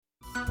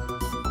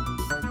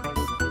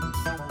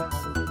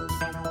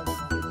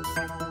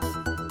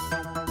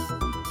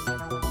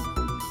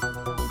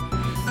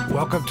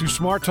Welcome to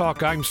Smart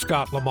Talk. I'm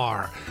Scott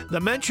Lamar. The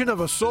mention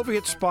of a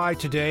Soviet spy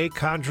today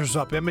conjures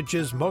up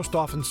images most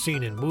often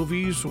seen in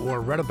movies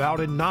or read about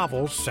in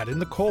novels set in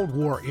the Cold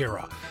War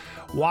era.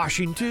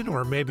 Washington,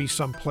 or maybe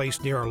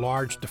someplace near a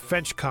large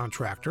defense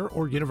contractor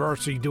or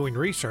university doing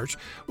research,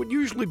 would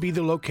usually be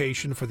the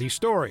location for these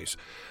stories.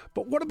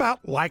 But what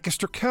about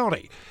Lancaster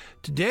County?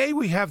 Today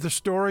we have the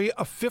story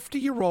of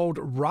 50-year-old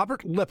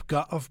Robert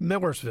Lipka of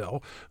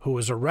Millersville, who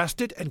was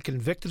arrested and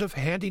convicted of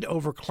handing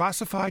over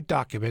classified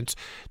documents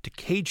to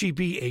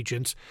KGB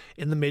agents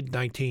in the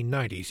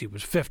mid-1990s. He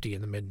was 50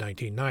 in the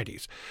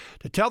mid-1990s.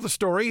 To tell the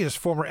story is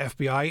former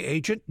FBI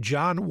Agent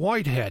John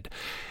Whiteside.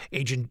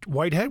 Agent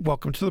Whiteside,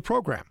 welcome to the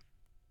program.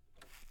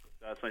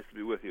 It's nice to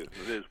be with you.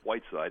 It is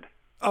Whiteside.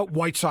 Oh,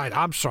 Whiteside.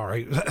 I'm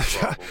sorry.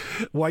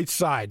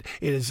 Whiteside.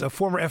 It is a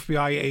former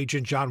FBI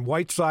agent, John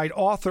Whiteside,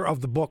 author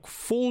of the book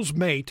Fool's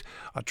Mate,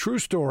 A True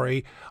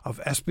Story of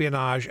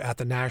Espionage at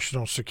the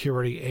National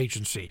Security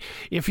Agency.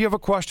 If you have a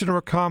question or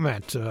a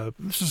comment,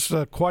 this is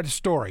quite a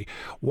story.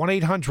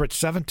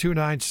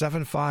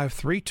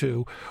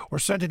 1-800-729-7532 or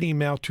send an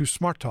email to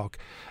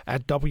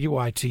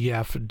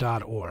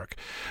smarttalk@witf.org.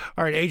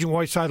 All right, Agent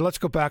Whiteside, let's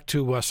go back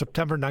to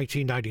September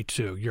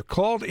 1992. You're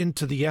called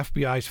into the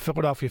FBI's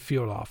Philadelphia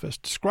field office.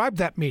 Describe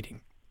that meeting.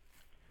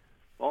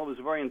 Well, it was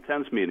a very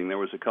intense meeting. There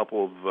was a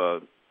couple of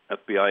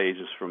FBI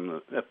agents from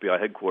the FBI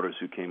headquarters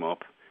who came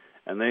up,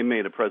 and they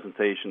made a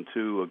presentation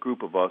to a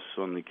group of us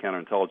on the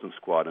counterintelligence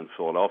squad in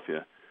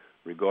Philadelphia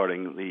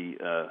regarding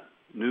the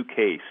new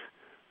case.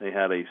 They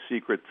had a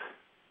secret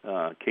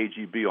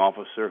KGB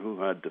officer who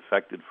had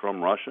defected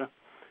from Russia,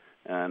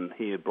 and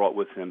he had brought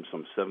with him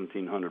some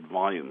 1,700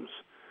 volumes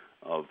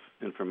of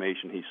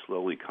information he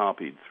slowly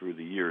copied through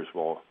the years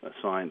while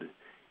assigned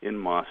in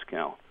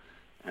Moscow.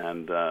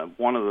 And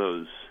one of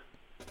those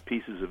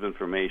pieces of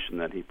information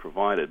that he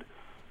provided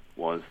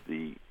was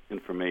the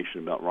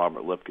information about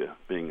Robert Lipka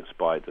being a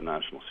spy at the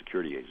National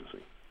Security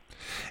Agency.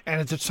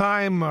 And at the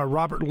time,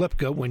 Robert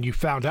Lipka, when you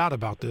found out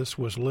about this,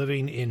 was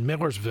living in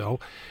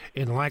Millersville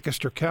in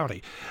Lancaster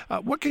County.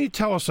 What can you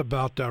tell us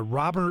about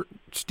Robert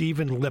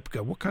Stephan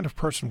Lipka? What kind of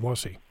person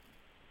was he?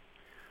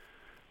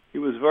 He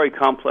was a very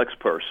complex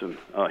person.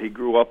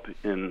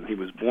 He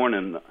was born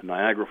in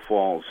Niagara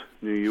Falls,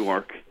 New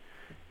York.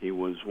 He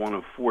was one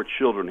of four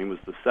children. He was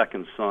the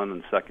second son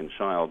and second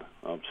child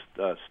of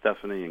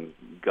Stephanie and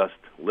Gus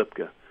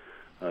Lipka.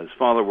 His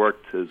father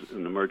worked as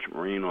an merchant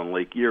marine on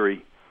Lake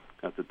Erie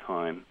at the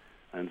time,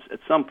 and at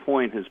some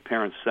point his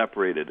parents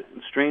separated.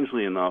 And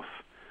strangely enough,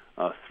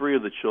 three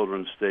of the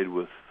children stayed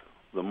with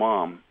the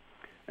mom,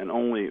 and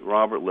only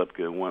Robert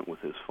Lipka went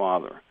with his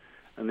father.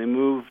 And they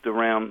moved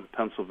around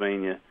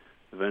Pennsylvania,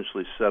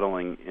 eventually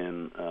settling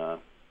in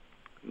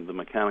the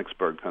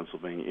Mechanicsburg,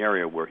 Pennsylvania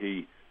area, where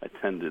he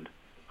attended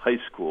high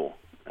school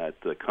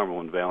at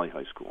Cumberland Valley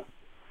High School.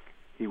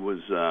 He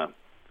was a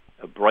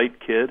bright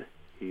kid.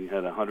 He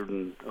had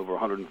over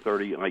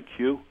 130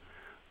 IQ.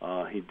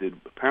 He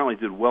apparently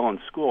did well in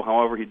school.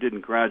 However, he didn't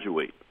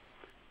graduate,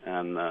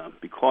 and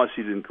because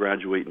he didn't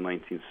graduate in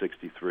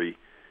 1963,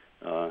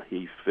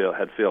 he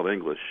had failed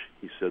English.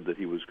 He said that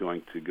he was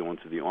going to go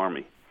into the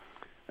Army.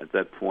 At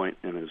that point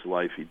in his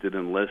life, he did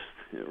enlist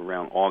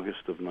around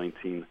August of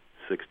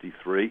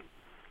 1963.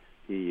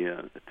 He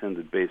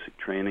attended basic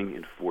training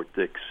in Fort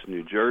Dix,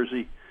 New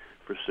Jersey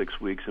for 6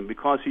 weeks, and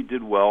because he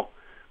did well,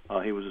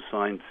 he was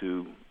assigned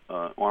to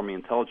Army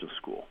Intelligence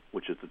School,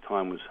 which at the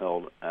time was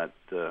held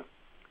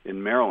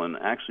in Maryland,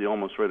 actually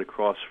almost right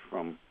across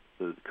from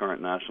the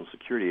current National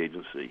Security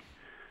Agency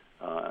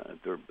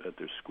at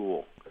their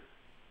school.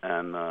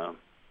 And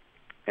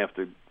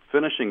after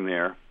finishing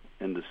there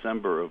in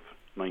December of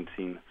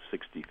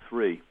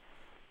 1963,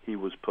 he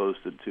was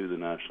posted to the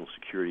National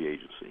Security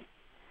Agency.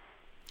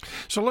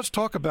 So let's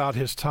talk about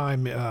his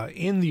time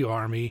in the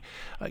Army.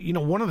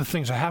 One of the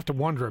things I have to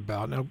wonder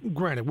about, now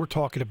granted, we're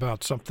talking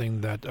about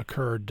something that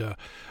occurred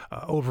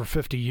over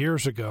 50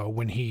 years ago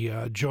when he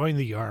joined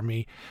the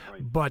Army,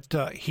 right. But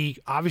he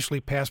obviously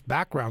passed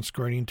background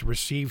screening to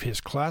receive his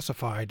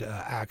classified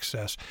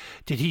access.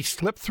 Did he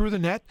slip through the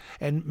net?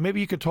 And maybe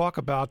you could talk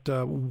about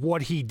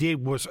what he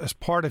did was as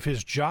part of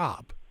his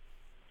job.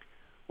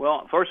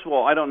 Well, first of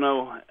all, I don't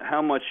know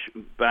how much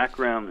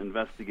background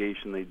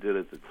investigation they did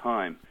at the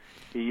time.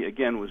 He,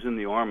 again, was in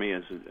the Army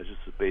as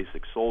just a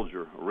basic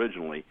soldier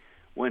originally.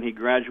 When he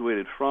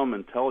graduated from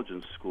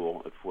intelligence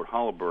school at Fort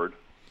Holabird,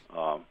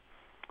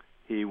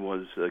 he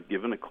was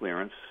given a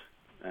clearance.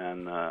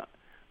 And the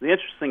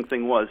interesting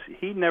thing was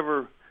he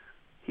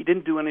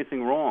didn't do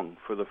anything wrong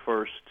for the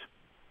first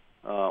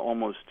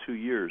almost 2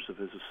 years of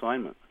his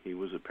assignment. He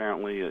was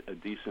apparently a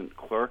decent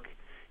clerk.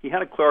 He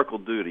had a clerical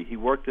duty. He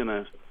worked in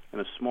a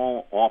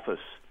small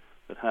office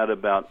that had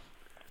about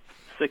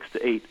 6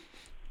 to 8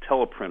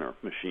 teleprinter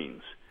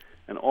machines,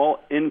 and all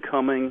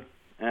incoming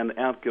and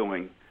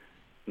outgoing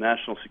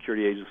National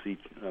Security Agency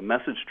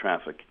message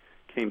traffic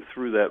came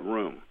through that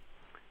room.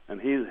 And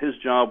his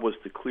job was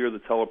to clear the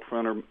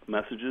teleprinter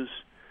messages,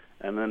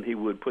 and then he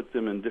would put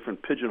them in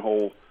different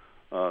pigeonhole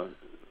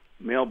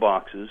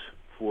mailboxes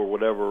for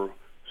whatever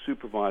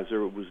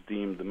supervisor was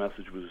deemed the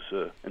message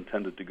was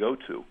intended to go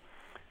to.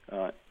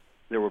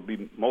 There would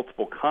be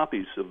multiple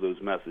copies of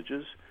those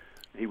messages.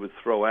 He would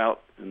throw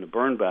out in the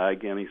burn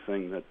bag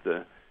anything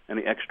that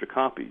any extra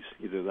copies,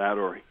 either that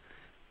or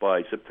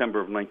by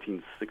September of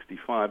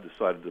 1965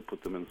 decided to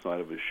put them inside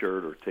of his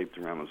shirt or taped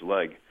around his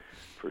leg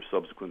for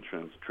subsequent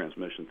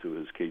transmission to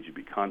his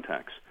KGB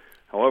contacts.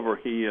 However,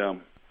 he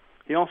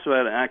also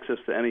had access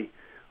to any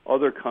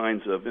other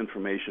kinds of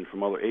information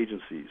from other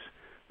agencies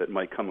that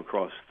might come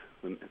across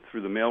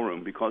through the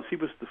mailroom, because he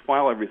was to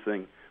file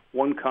everything,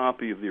 one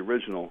copy of the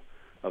original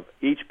of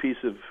each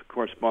piece of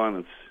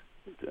correspondence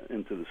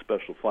into the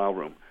special file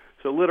room.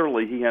 So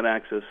literally he had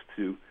access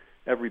to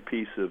every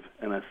piece of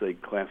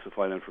NSA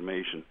classified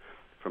information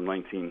from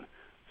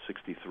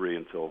 1963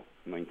 until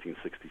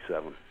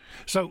 1967.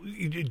 So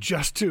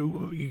just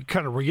to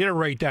kind of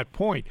reiterate that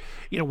point,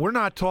 we're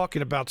not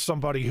talking about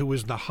somebody who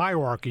is in the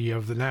hierarchy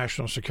of the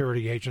National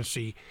Security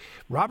Agency.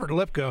 Robert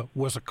Lipka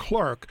was a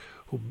clerk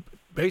who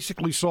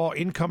basically saw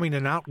incoming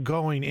and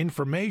outgoing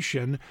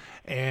information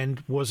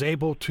and was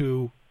able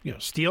to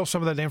steal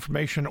some of that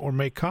information or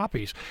make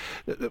copies.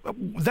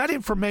 That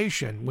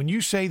information, when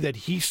you say that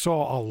he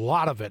saw a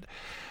lot of it,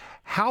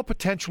 how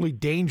potentially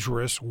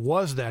dangerous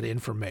was that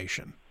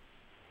information?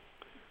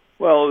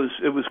 Well,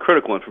 it was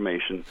critical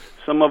information.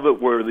 Some of it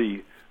were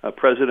the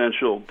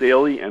presidential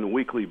daily and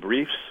weekly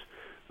briefs.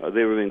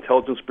 They were the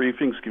intelligence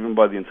briefings given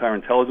by the entire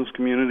intelligence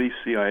community,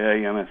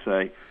 CIA,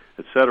 NSA,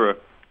 etc.,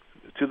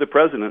 to the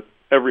president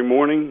every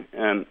morning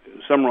and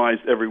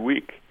summarized every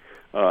week.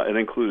 It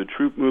included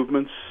troop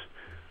movements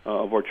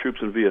of our troops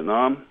in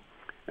Vietnam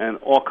and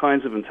all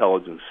kinds of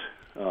intelligence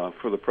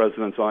for the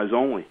president's eyes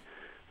only.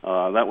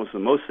 That was the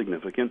most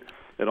significant.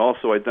 It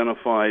also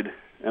identified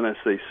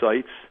NSA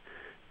sites,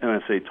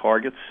 NSA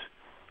targets,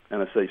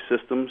 NSA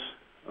systems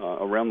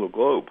around the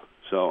globe.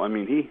 So,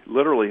 he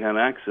literally had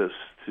access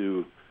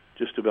to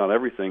just about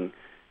everything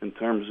in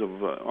terms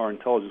of our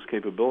intelligence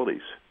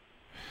capabilities.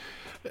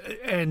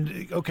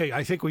 And, okay,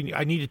 I think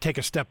I need to take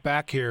a step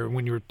back here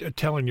when you're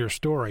telling your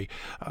story.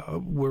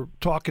 We're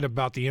talking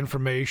about the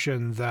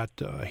information that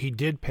he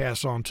did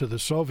pass on to the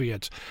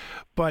Soviets,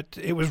 but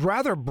it was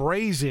rather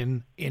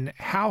brazen in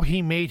how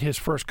he made his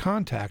first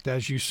contact.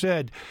 As you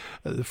said,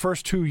 the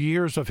first 2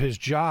 years of his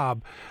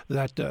job,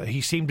 that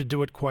he seemed to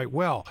do it quite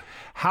well.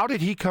 How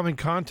did he come in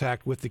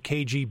contact with the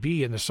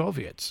KGB and the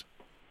Soviets?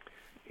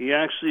 He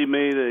actually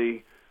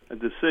made a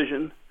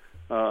decision,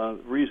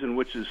 reason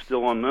which is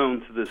still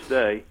unknown to this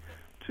day,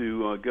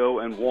 to go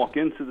and walk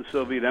into the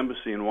Soviet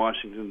embassy in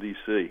Washington,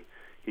 D.C.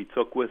 He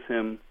took with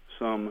him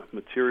some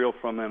material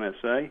from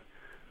NSA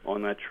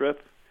on that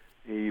trip.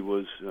 He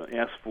was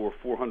asked for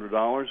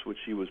 $400, which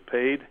he was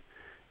paid,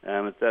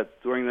 and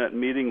during that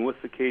meeting with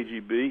the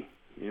KGB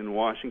in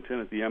Washington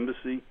at the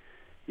embassy,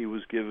 he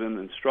was given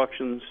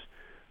instructions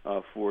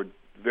for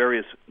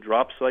various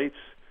drop sites,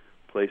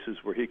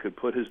 places where he could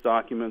put his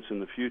documents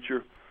in the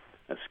future,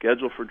 a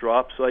schedule for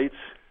drop sites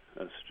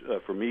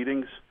for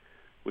meetings,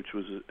 which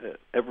was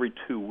every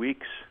 2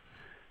 weeks,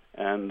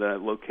 and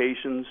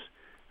locations,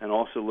 and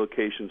also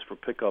locations for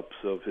pickups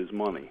of his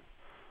money.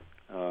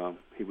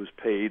 He was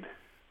paid.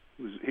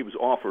 He was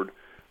offered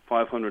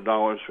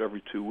 $500 for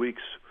every 2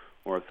 weeks,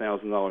 or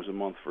 $1,000 a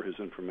month for his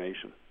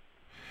information.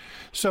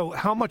 So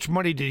how much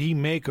money did he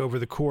make over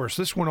the course?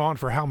 This went on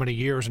for how many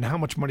years, and how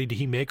much money did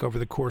he make over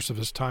the course of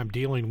his time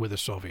dealing with the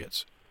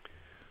Soviets?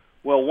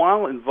 Well,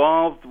 while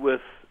involved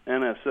with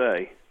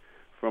NSA,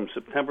 from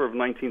September of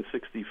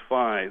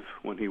 1965,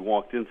 when he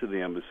walked into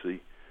the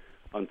embassy,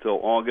 until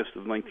August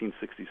of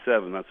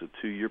 1967, that's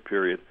a 2-year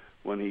period,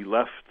 when he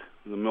left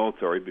the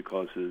military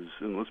because his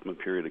enlistment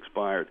period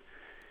expired,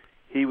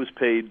 he was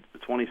paid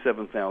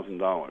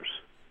 $27,000.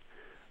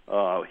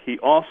 He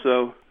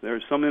also,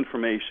 there's some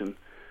information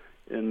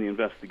in the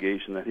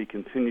investigation that he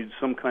continued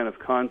some kind of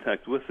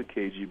contact with the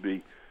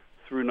KGB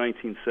through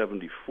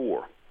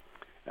 1974.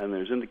 And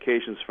there's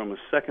indications from a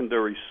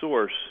secondary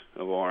source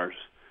of ours,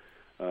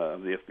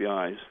 of the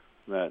FBI's,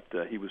 that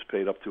he was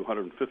paid up to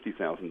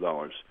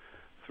 $150,000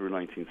 through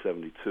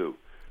 1972.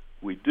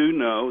 We do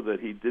know that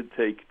he did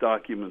take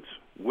documents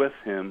with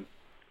him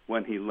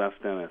when he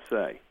left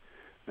NSA.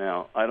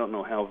 Now, I don't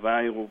know how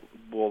valuable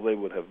they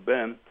would have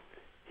been.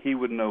 He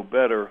would know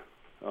better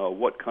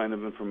what kind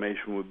of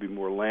information would be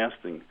more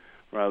lasting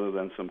rather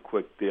than some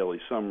quick daily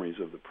summaries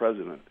of the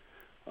president.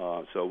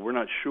 So we're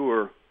not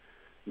sure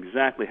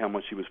exactly how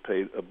much he was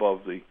paid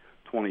above the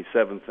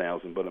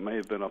 $27,000, but it may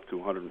have been up to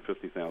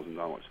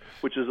 $150,000,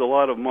 which is a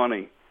lot of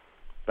money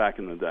back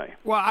in the day.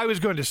 Well, I was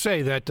going to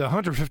say that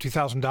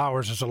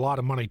 $150,000 is a lot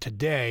of money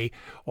today,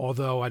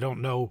 although I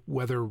don't know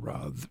whether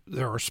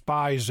there are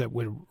spies that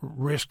would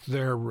risk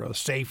their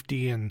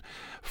safety and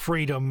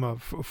freedom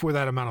for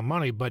that amount of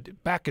money.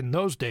 But back in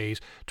those days,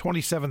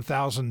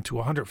 $27,000 to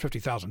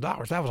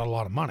 $150,000, that was a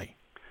lot of money.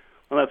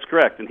 Well, that's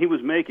correct. And he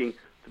was making,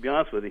 to be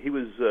honest with you,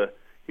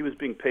 he was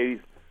being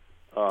paid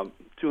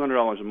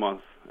 $200 a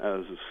month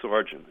as a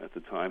sergeant at the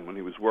time when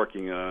he was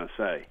working at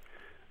NSA.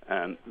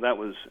 And he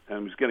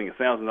was getting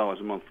 $1,000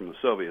 a month from the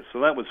Soviets.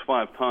 So that was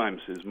 5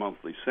 times his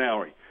monthly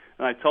salary.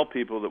 And I tell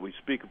people that we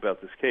speak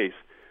about this case,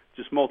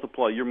 just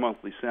multiply your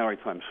monthly salary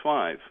times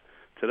 5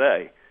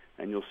 today,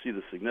 and you'll see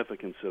the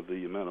significance of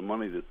the amount of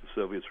money that the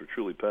Soviets were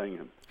truly paying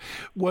him.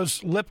 Was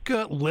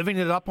Lipka living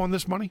it up on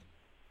this money?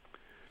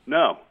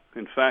 No.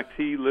 In fact,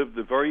 he lived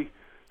a very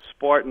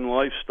Spartan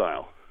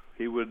lifestyle.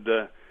 He would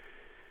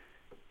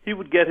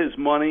get his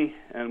money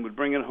and would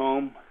bring it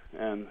home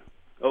and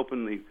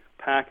open the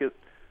packet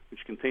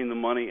which contained the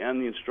money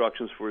and the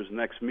instructions for his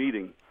next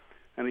meeting.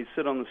 And he'd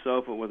sit on the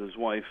sofa with his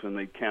wife, and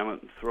they'd count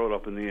it and throw it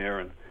up in the air.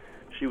 And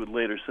she would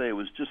later say it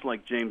was just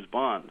like James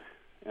Bond.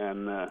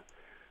 And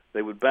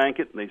they would bank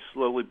it, and they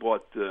slowly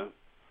bought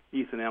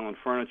Ethan Allen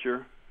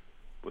furniture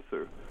with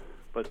her.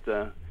 But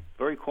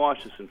very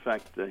cautious. In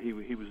fact, he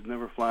was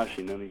never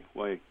flashy in any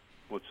way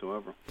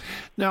whatsoever.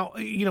 Now,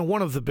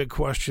 one of the big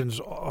questions,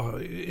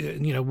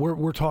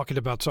 we're talking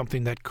about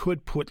something that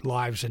could put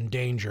lives in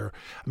danger.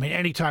 I mean,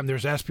 anytime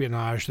there's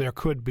espionage, there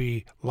could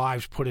be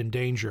lives put in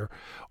danger.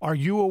 Are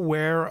you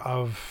aware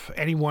of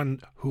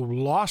anyone who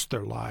lost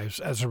their lives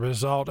as a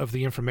result of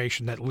the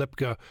information that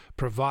Lipka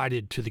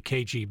provided to the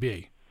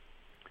KGB?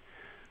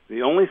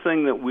 The only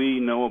thing that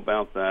we know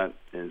about that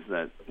is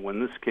that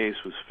when this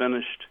case was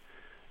finished,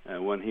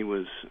 when he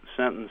was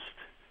sentenced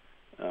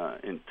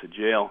into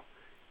jail,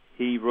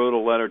 he wrote a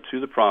letter to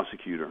the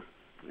prosecutor,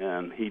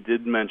 and he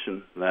did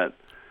mention that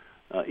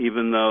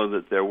even though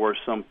that there were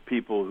some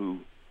people who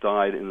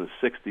died in the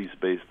 60s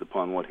based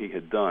upon what he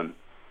had done,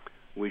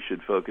 we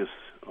should focus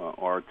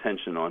our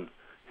attention on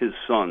his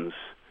sons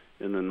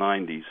in the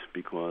 90s,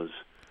 because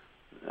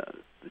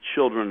the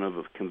children of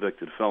a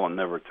convicted felon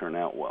never turn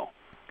out well.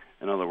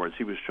 In other words,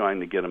 he was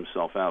trying to get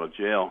himself out of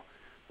jail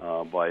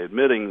by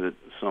admitting that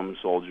some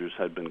soldiers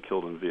had been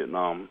killed in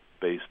Vietnam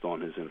based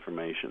on his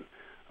information.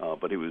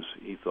 But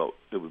he thought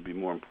it would be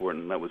more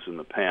important. That was in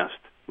the past.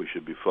 We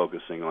should be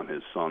focusing on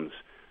his sons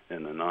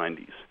in the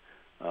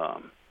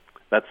 90s.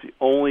 That's the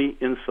only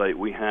insight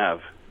we have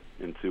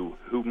into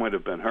who might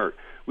have been hurt.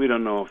 We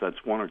don't know if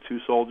that's 1 or 2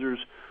 soldiers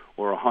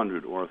or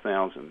 100 or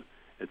 1,000.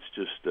 It's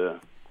just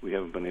we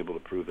haven't been able to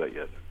prove that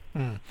yet.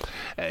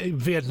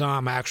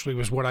 Vietnam actually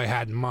was what I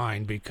had in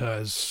mind,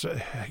 because,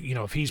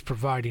 if he's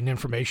providing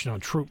information on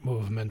troop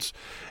movements,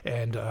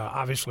 and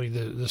obviously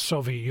the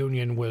Soviet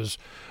Union was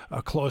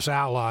a close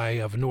ally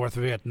of North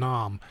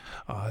Vietnam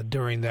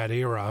during that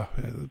era,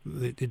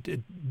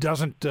 it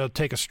doesn't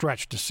take a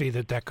stretch to see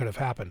that could have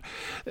happened.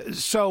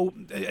 So,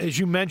 as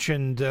you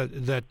mentioned,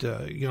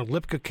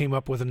 Lipka came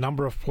up with a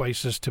number of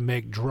places to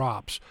make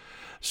drops.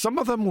 Some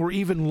of them were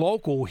even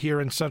local here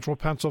in central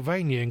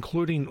Pennsylvania,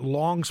 including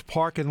Long's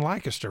Park in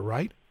Lancaster,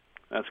 right?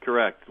 That's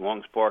correct.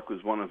 Long's Park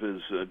was one of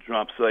his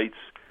drop sites,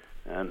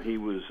 and he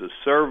was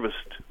serviced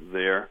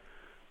there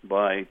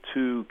by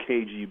 2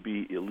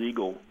 KGB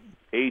illegal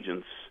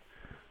agents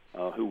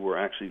who were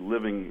actually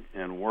living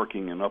and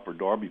working in Upper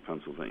Darby,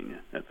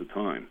 Pennsylvania at the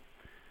time.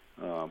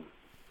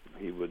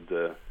 He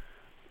would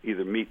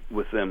either meet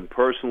with them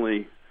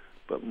personally,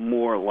 but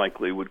more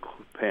likely would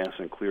pass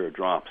and clear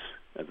drops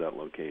at that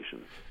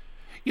location.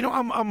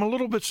 I'm a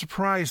little bit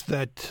surprised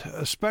that,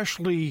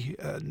 especially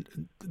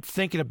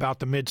thinking about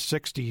the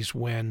mid-'60s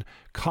when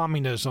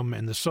communism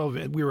and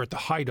we were at the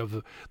height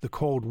of the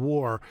Cold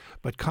War,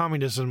 but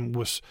communism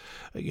was,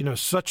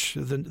 such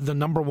the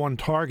number one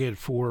target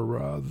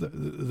for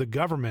the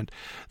government,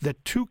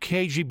 that 2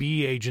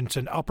 KGB agents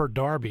in Upper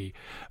Darby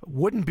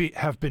wouldn't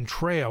have been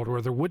trailed, or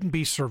there wouldn't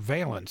be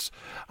surveillance.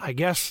 I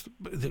guess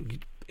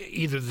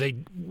either they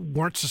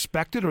weren't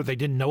suspected or they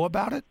didn't know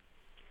about it?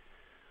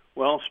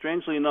 Well,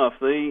 strangely enough,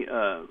 they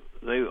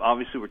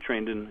obviously were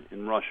trained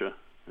in Russia,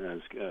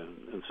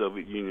 in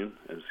Soviet Union,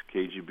 as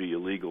KGB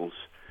illegals.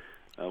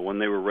 When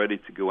they were ready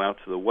to go out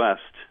to the West,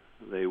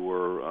 they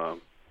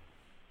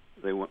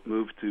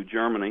moved to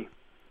Germany,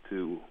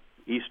 to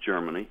East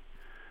Germany,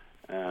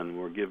 and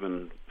were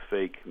given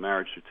fake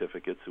marriage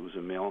certificates. It was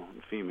a male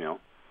and female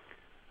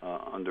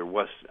under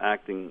West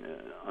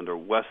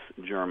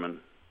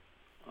German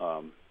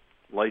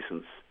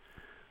license.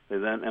 They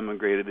then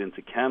emigrated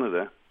into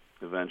Canada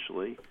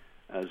eventually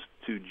as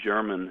 2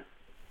 German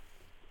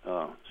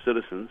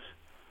citizens.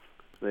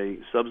 They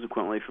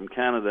subsequently, from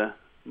Canada,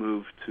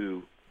 moved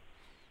to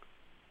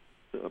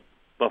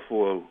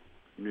Buffalo,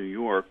 New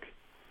York.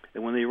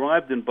 And when they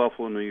arrived in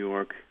Buffalo, New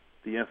York,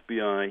 the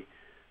FBI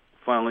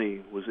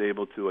finally was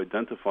able to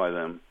identify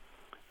them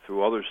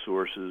through other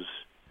sources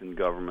in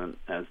government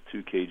as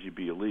 2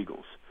 KGB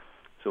illegals.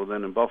 So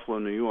then in Buffalo,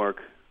 New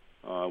York,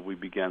 we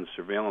began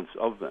surveillance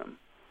of them,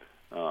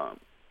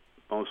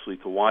 mostly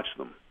to watch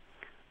them.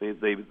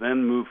 They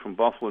then moved from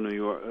Buffalo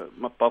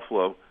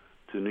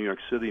to New York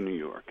City, New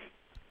York,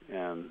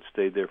 and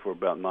stayed there for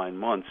about 9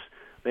 months.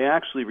 They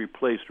actually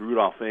replaced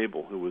Rudolph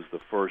Abel, who was the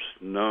first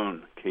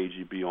known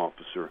KGB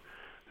officer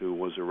who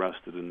was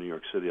arrested in New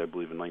York City, I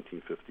believe, in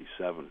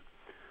 1957.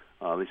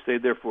 They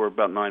stayed there for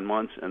about 9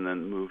 months and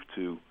then moved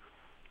to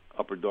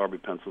Upper Darby,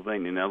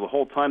 Pennsylvania. Now, the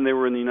whole time they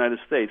were in the United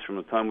States, from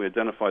the time we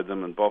identified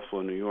them in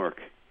Buffalo, New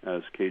York,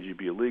 as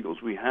KGB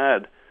illegals, we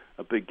had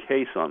a big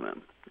case on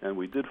them, and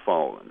we did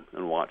follow them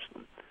and watch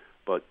them.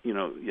 But, you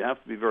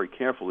have to be very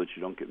careful that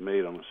you don't get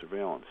made on the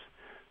surveillance.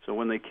 So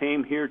when they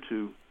came here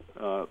to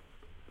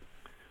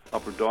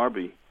Upper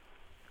Darby,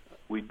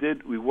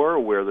 we were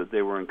aware that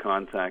they were in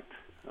contact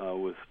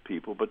with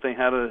people, but they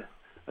had a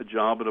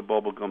job at a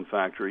bubblegum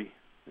factory,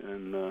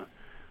 and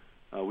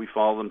we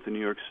followed them to New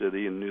York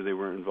City and knew they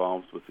were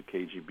involved with the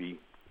KGB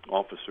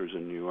officers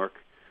in New York.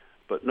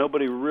 But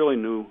nobody really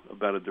knew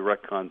about a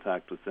direct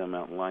contact with them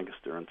out in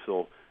Lancaster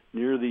until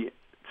near the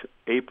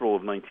April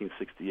of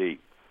 1968.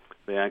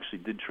 They actually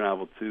did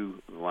travel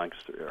to the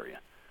Lancaster area.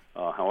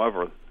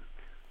 However,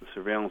 the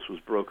surveillance was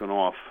broken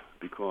off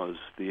because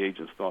the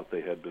agents thought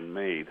they had been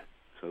made,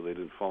 so they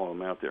didn't follow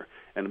them out there.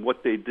 And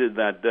what they did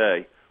that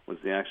day was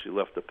they actually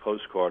left a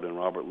postcard in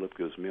Robert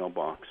Lipka's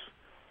mailbox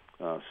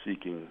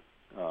seeking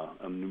a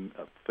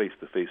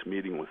face-to-face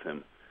meeting with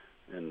him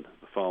and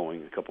the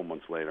following a couple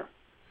months later.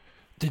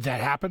 Did that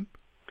happen?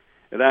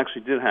 It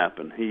actually did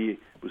happen. He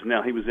was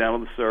out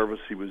of the service.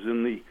 He was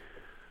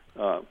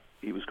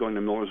he was going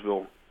to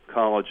Millersville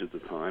College at the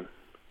time.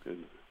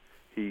 And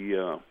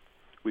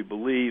we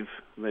believe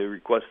they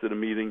requested a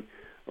meeting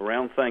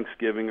around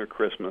Thanksgiving or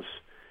Christmas,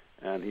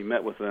 and he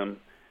met with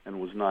them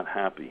and was not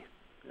happy.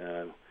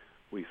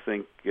 We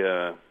think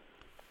that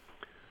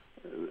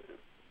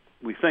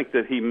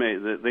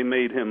they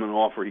made him an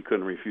offer he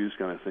couldn't refuse,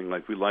 kind of thing,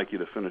 like, we'd like you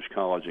to finish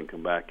college and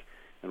come back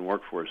and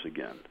work for us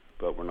again.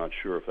 But we're not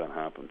sure if that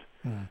happened.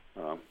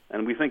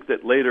 And we think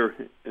that later,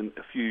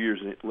 a few years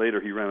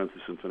later, he ran into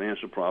some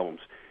financial problems.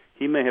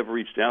 He may have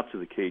reached out to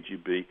the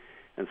KGB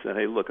and said,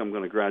 hey, look, I'm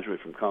going to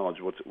graduate from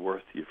college. What's it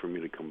worth to you for me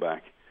to come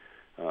back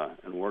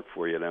and work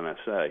for you at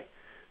NSA?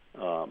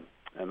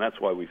 And that's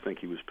why we think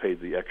he was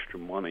paid the extra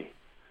money,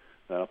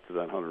 up to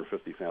that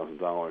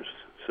 $150,000,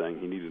 saying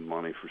he needed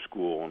money for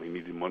school and he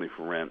needed money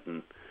for rent.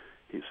 And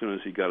as soon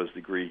as he got his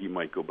degree, he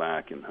might go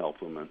back and help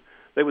them. And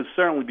they would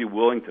certainly be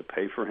willing to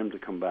pay for him to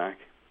come back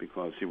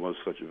because he was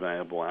such a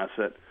valuable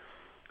asset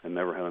and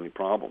never had any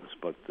problems.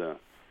 But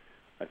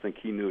I think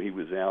he knew he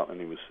was out and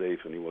he was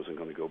safe and he wasn't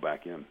going to go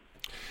back in.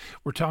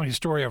 We're telling the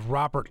story of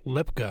Robert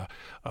Lipka,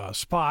 a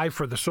spy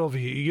for the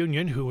Soviet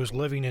Union who was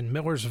living in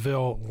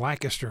Millersville,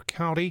 Lancaster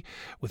County,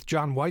 with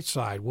John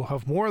Whiteside. We'll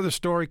have more of the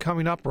story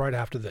coming up right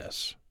after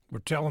this. We're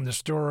telling the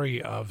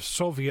story of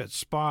Soviet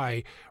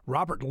spy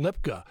Robert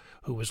Lipka,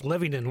 who was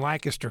living in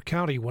Lancaster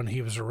County when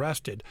he was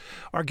arrested.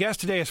 Our guest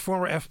today is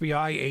former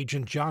FBI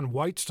Agent John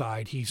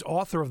Whiteside. He's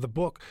author of the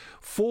book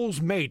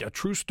Fool's Mate, A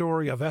True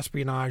Story of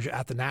Espionage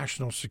at the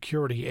National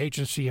Security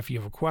Agency. If you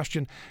have a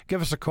question,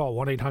 give us a call,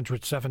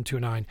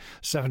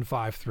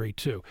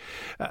 1-800-729-7532.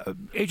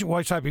 Agent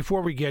Whiteside,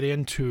 before we get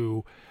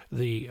into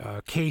the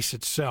case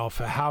itself,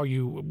 how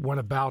you went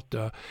about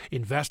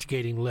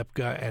investigating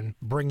Lipka and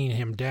bringing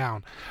him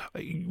down.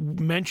 You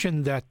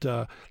mentioned that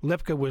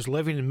Lipka was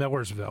living in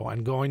Millersville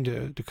and going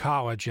to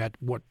college at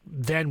what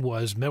then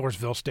was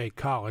Millersville State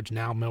College,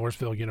 now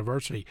Millersville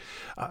University.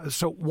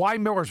 So why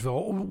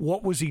Millersville?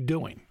 What was he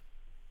doing?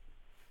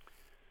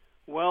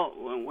 Well,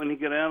 when he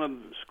got out of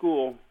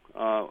school,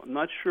 I'm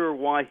not sure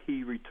why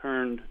he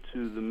returned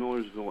to the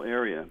Millersville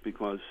area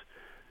because,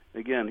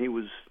 again, he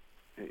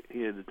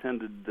had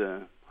attended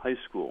high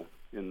school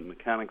in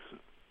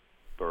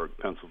Mechanicsburg,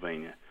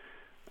 Pennsylvania,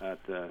 at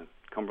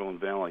Cumberland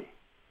Valley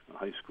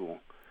High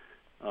School.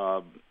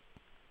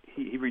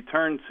 He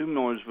returned to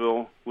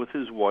Millersville with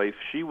his wife.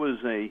 She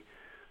was a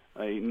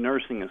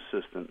nursing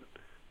assistant.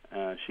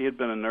 She had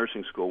been in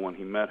nursing school when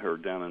he met her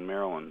down in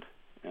Maryland,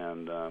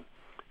 and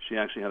she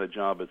actually had a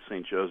job at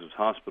St. Joseph's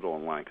Hospital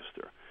in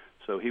Lancaster.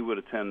 So he would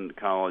attend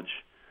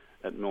college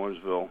at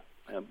Millersville.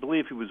 I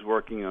believe he was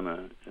working on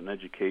an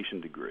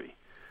education degree.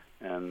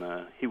 And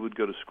he would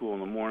go to school in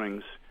the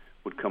mornings,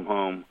 would come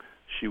home.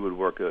 She would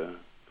work a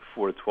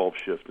 4 to 12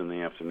 shift in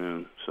the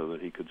afternoon so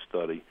that he could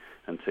study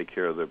and take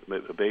care of the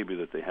baby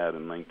that they had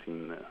in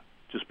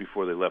just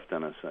before they left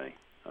NSA.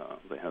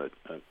 They had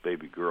a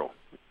baby girl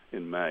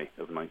in May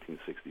of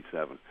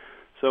 1967.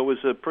 So it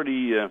was a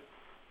pretty, it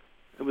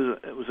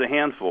was a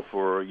handful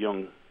for a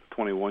young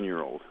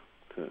 21-year-old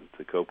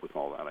to cope with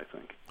all that, I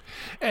think.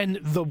 And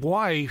the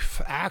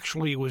wife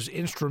actually was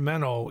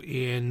instrumental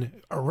in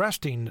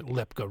arresting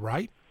Lipka,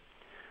 right?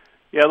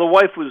 Yeah, the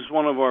wife was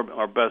one of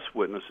our best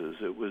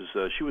witnesses. It was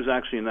she was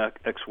actually an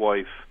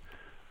ex-wife.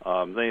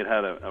 They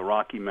had a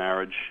rocky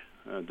marriage,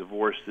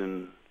 divorced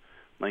in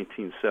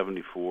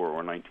 1974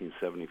 or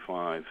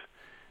 1975.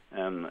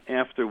 And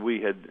after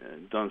we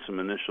had done some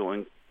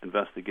initial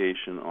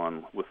investigation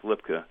with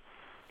Lipka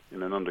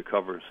in an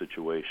undercover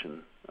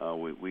situation,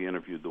 we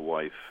interviewed the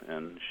wife,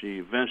 and she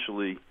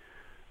eventually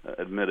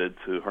admitted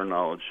to her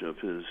knowledge of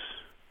his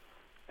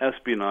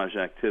espionage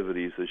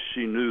activities as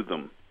she knew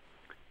them.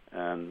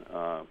 And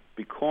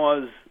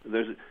because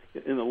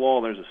in the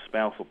law there's a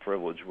spousal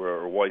privilege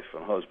where a wife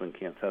and husband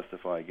can't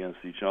testify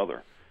against each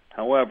other.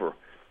 However,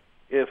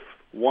 if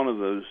one of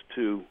those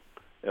two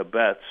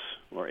abets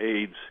or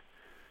aids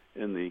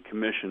in the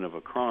commission of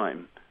a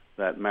crime,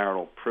 that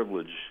marital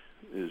privilege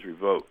is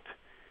revoked.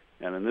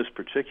 And in this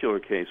particular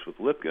case with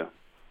Lipka,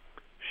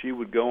 she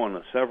would go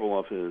on several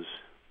of his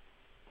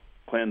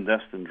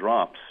clandestine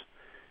drops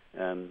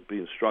and be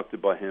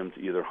instructed by him to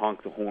either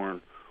honk the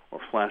horn or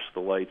flash the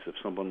lights if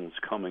someone was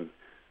coming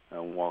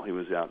while he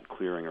was out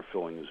clearing or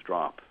filling his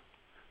drop.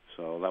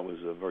 So that was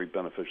a very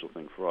beneficial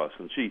thing for us.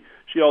 And she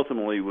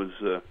ultimately was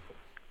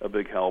a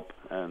big help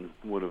and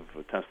would have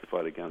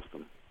testified against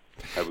him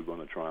had we gone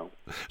to trial.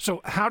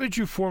 So how did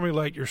you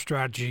formulate your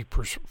strategy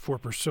for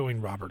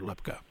pursuing Robert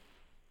Lipka?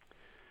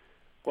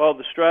 Well,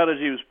 the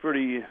strategy was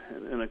pretty,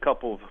 in a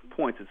couple of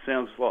points, it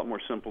sounds a lot more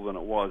simple than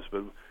it was.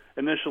 But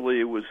initially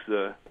it was,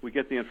 we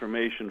get the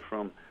information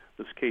from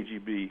this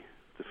KGB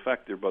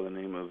defector by the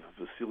name of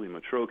Vasily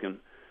Mitrokin.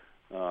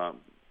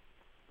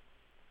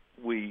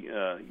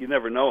 You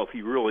never know if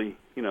he really,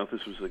 if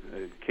this was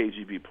a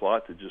KGB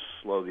plot to just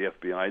slow the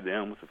FBI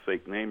down with a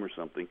fake name or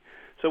something.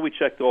 So we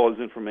checked all his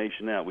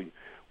information out. We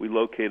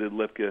located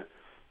Lipka.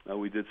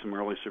 We did some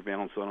early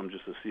surveillance on him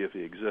just to see if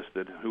he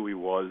existed, who he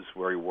was,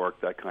 where he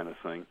worked, that kind of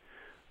thing.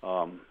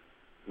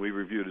 We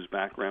reviewed his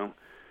background,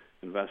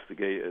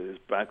 investigated his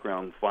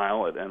background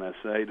file at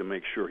NSA to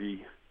make sure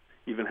he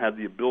even had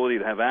the ability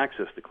to have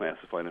access to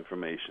classified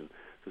information,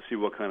 to see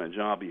what kind of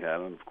job he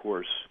had. And, of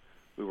course,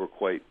 we were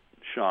quite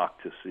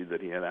shocked to see that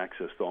he had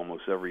access to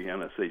almost every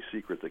NSA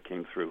secret that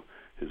came through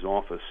his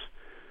office.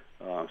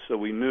 So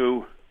we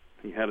knew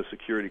he had a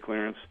security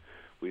clearance.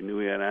 We knew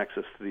he had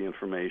access to the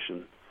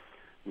information.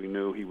 We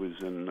knew he was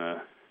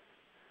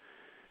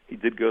he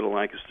did go to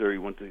Lancaster. He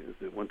went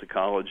to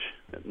college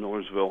at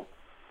Millersville.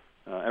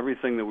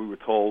 Everything that we were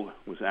told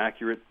was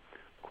accurate.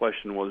 The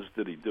question was,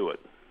 did he do it?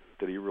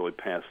 Did he really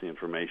pass the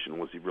information?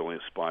 Was he really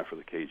a spy for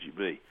the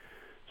KGB?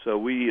 So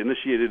we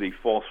initiated a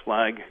false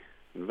flag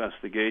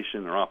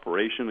investigation or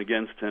operation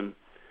against him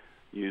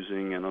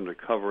using an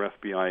undercover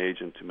FBI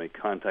agent to make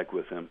contact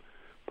with him,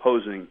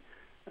 posing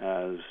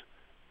as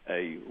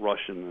a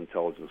Russian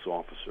intelligence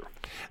officer.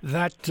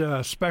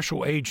 That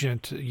special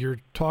agent you're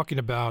talking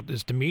about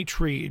is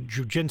Dmitry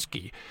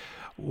Druzhinsky.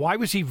 Why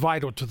was he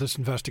vital to this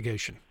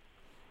investigation?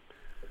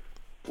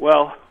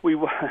 Well,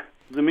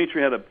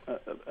 Dmitry had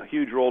a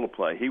huge role to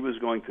play. He was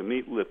going to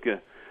meet Lipka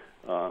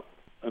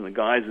in the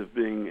guise of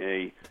being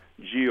a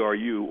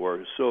GRU,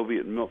 or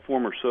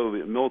former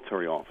Soviet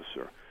military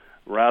officer,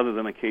 rather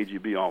than a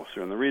KGB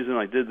officer. And the reason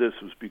I did this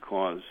was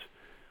because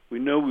we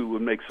knew we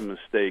would make some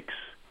mistakes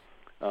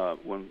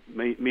when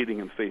meeting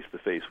him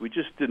face-to-face. We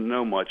just didn't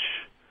know much.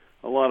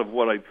 A lot of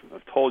what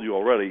I've told you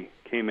already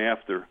came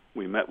after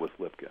we met with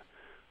Lipka.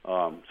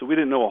 So we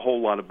didn't know a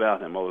whole lot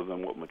about him other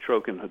than what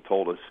Mitrokin had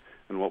told us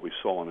and what we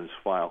saw in his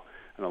file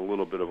and a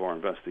little bit of our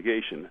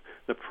investigation.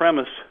 The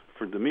premise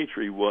for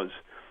Dmitry was,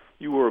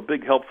 you were a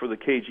big help for the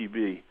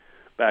KGB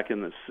back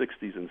in the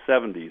 60s and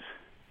 70s.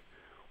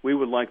 We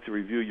would like to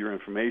review your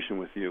information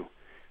with you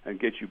and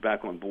get you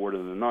back on board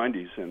in the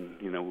 90s, and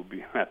we'd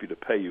be happy to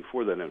pay you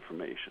for that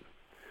information.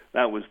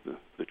 That was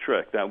the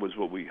trick. That was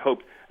what we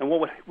hoped. And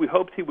what we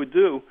hoped he would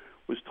do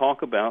was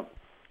talk about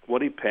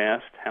what he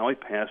passed, how he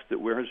passed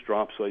it, where his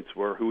drop sites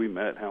were, who he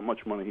met, how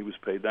much money he was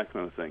paid, that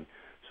kind of thing.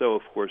 So,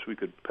 of course, we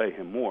could pay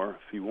him more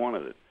if he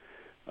wanted it.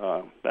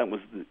 That was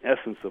the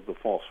essence of the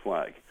false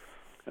flag,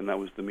 and that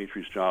was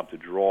Dmitry's job, to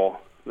draw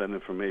that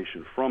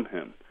information from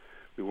him.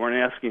 We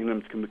weren't asking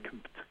him to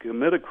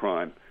commit a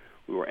crime.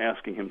 We were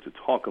asking him to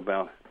talk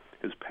about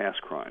his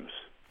past crimes.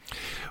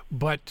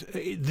 But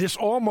this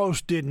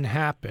almost didn't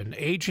happen.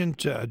 Agent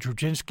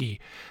Druzhinsky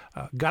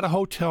got a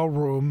hotel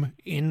room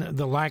in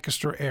the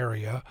Lancaster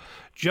area,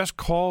 just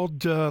called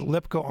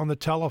Lipka on the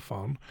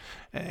telephone,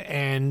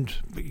 and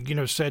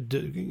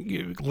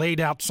said,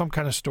 laid out some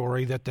kind of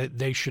story that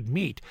they should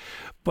meet.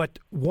 But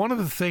one of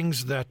the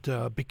things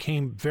that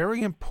became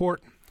very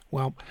important,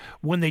 well,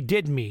 when they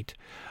did meet,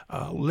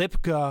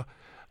 Lipka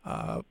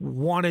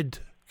wanted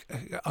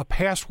a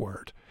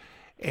password.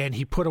 And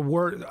he put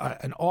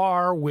an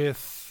R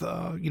with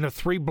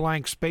 3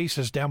 blank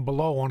spaces down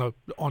below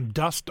on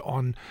dust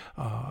on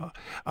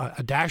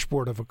a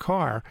dashboard of a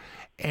car,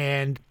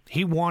 and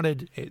he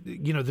wanted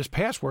this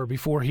password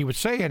before he would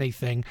say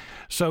anything.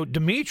 So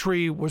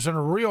Dmitry was in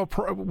a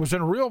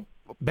real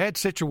bad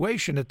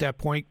situation at that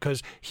point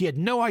because he had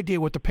no idea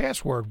what the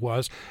password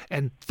was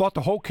and thought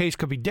the whole case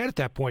could be dead at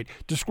that point.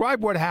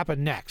 Describe what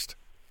happened next.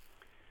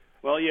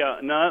 Well, yeah,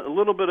 a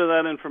little bit of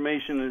that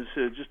information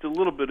is just a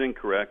little bit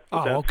incorrect.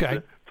 But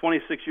okay.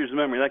 26 years of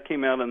memory. That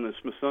came out in the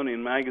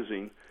Smithsonian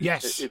Magazine.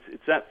 Yes.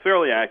 It's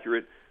fairly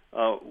accurate.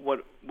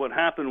 What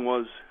happened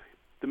was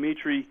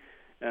Dmitry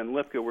and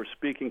Lipka were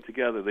speaking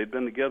together. They'd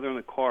been together in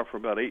the car for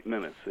about 8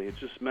 minutes. They had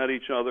just met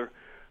each other.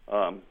 It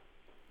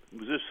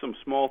was just some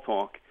small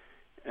talk.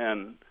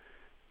 And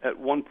at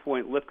one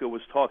point, Lipka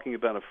was talking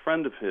about a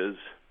friend of his,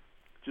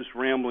 just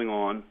rambling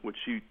on, which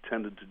he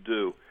tended to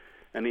do.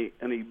 And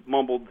he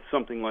mumbled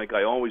something like,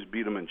 "I always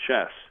beat him in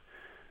chess."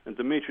 And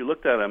Dmitry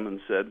looked at him and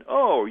said,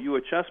 "Oh, are you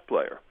a chess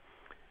player?"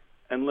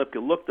 And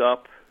Lipka looked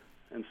up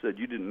and said,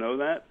 "You didn't know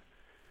that?"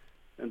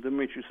 And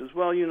Dmitry says,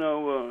 "Well,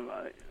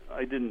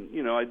 I didn't.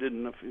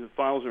 The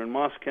files are in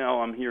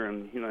Moscow. I'm here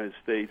in the United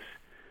States."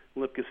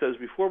 Lipka says,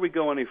 "Before we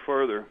go any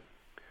further,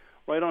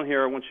 right on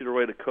here, I want you to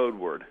write a code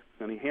word."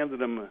 And he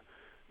handed him.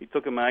 He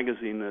took a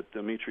magazine that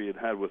Dmitry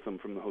had with him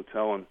from the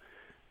hotel, and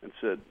and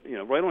said,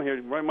 right on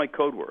here, write my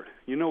code word.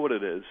 You know what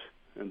it is.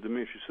 And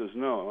Dimitri says,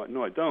 no,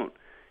 I don't.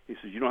 He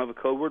says, you don't have a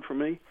code word for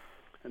me?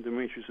 And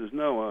Dimitri says,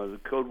 no, the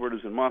code word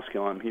is in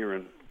Moscow. I'm here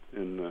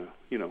in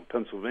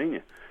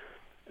Pennsylvania.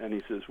 And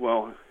he says,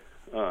 well,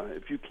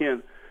 if you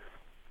can't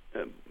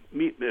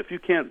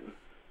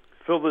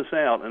fill this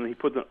out, and he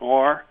put an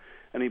R,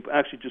 and he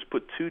actually just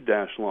put 2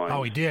 dash lines.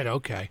 Oh, he did?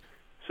 Okay.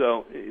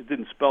 So it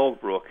didn't spell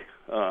Brooke.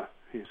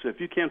 He said,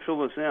 if you can't fill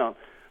this out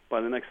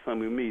by the next time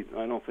we meet,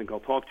 I don't think I'll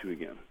talk to you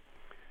again.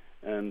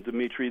 And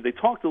Dimitri, they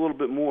talked a little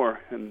bit more,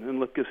 and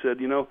Lipka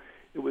said,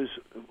 it was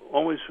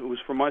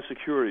for my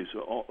securities,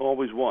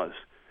 always was.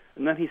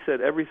 And then he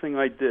said, everything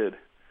I did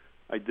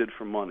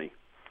for money.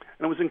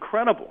 And it was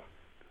incredible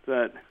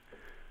that,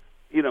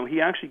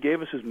 he actually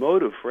gave us his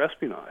motive for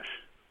espionage.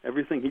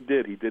 Everything he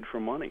did for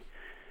money.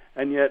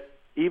 And yet,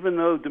 even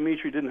though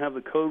Dimitri didn't have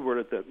the code word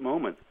at that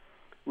moment,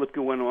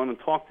 Lipka went on and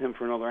talked to him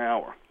for another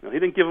hour. Now, he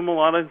didn't give him a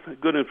lot of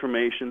good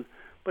information,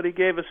 but he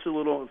gave us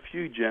a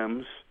few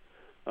gems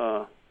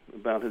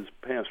about his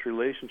past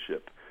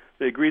relationship.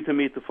 They agreed to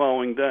meet the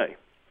following day.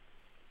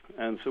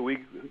 And so we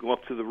go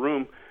up to the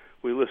room.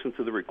 We listen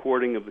to the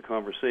recording of the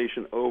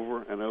conversation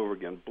over and over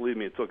again. Believe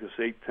me, it took us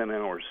 8-10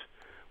 hours.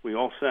 We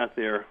all sat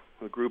there,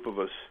 a group of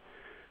us.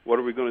 What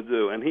are we going to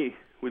do? And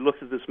we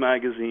looked at this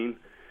magazine,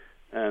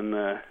 and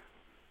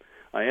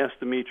I asked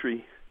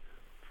Dimitri,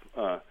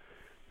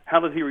 how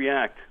did he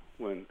react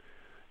when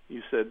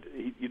you said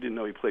you didn't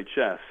know he played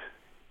chess?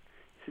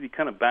 He said he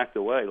kind of backed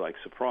away, like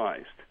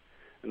surprised.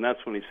 And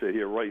that's when he said,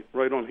 here,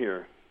 right on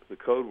here, the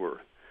code word,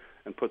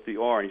 and put the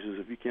R. He says,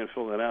 if you can't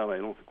fill that out, I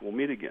don't think we'll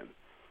meet again.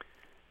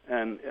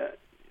 And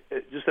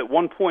just at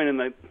one point in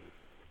that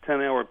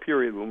 10-hour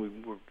period when we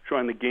were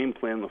trying to game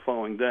plan the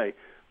following day,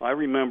 I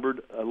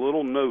remembered a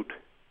little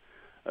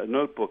a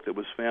notebook that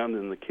was found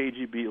in the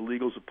KGB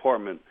illegals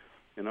apartment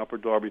in Upper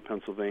Darby,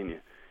 Pennsylvania.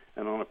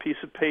 And on a piece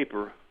of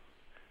paper,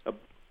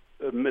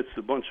 amidst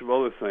a bunch of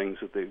other things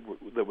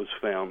that was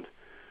found,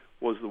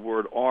 was the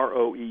word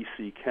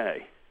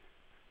ROECK.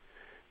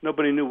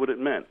 Nobody knew what it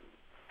meant,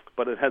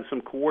 but it had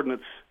some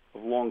coordinates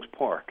of Long's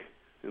Park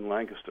in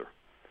Lancaster.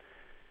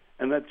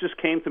 And that just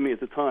came to me at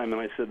the time,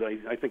 and I said,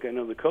 I think I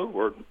know the code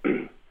word.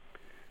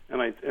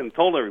 and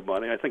told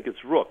everybody, I think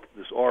it's Rook,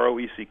 this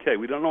ROECK.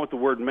 We don't know what the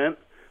word meant,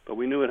 but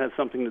we knew it had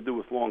something to do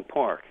with Long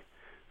Park.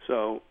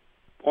 So,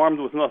 armed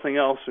with nothing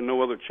else or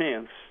no other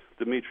chance,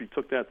 Dimitri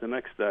took that the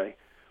next day,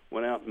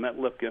 went out and met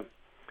Lipka.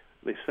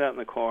 They sat in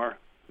the car,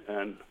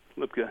 and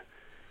Lipka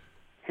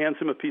hands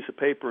him a piece of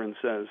paper and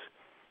says,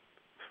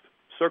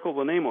 circle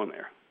the name on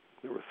there.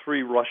 There were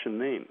 3 Russian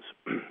names.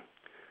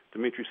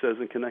 Dimitri says,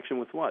 in connection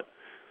with what?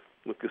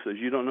 Lipka says,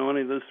 you don't know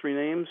any of those 3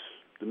 names?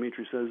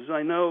 Dimitri says,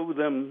 I know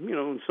them,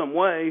 in some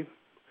way.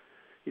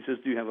 He says,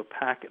 do you have a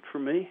packet for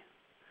me?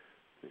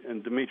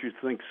 And Dimitri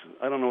thinks,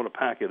 I don't know what a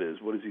packet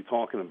is. What is he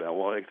talking about?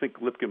 Well, I think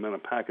Lipka meant a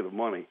packet of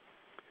money.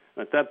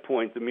 And at that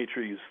point,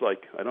 Dimitri is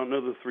like, I don't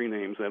know the 3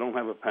 names. I don't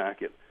have a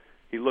packet.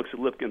 He looks at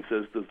Lipka and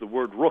says, does the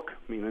word Rook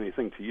mean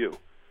anything to you?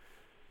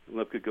 And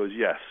Lipka goes,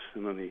 yes.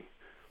 And then he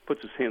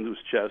puts his hand to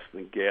his chest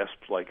and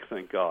gasps like,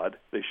 thank God.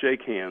 They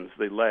shake hands.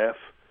 They laugh.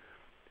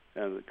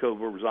 And the code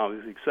word was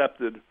obviously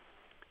accepted.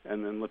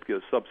 And then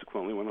Lipka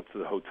subsequently went up to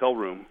the hotel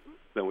room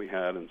that we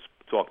had and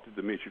talked to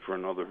Dimitri for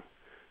another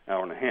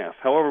hour and a half.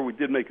 However, we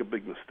did make a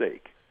big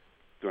mistake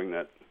during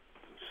that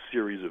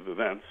series of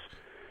events.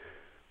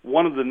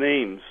 One of the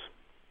names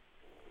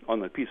on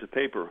the piece of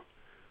paper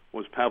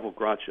was Pavel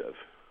Grachev.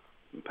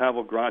 And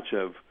Pavel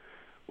Grachev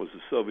was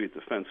the Soviet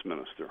defense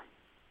minister.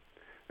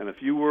 And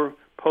if you were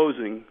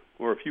posing,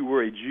 or if you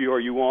were a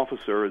GRU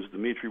officer, as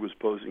Dimitri was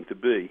posing to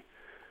be,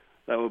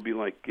 that would be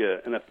like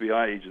an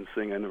FBI agent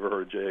saying, I never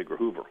heard of J. Edgar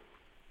Hoover.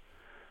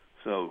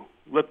 So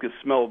Lipka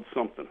smelled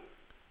something.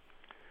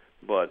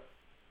 But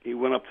he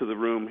went up to the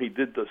room. He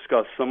did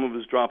discuss some of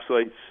his drop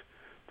sites,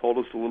 told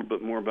us a little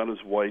bit more about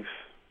his wife,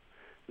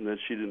 and that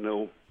she didn't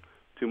know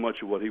too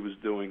much of what he was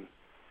doing.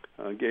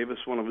 Gave us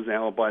one of his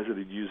alibis that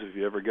he'd use if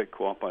you ever get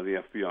caught by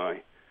the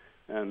FBI.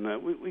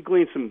 And we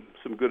gleaned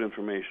some good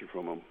information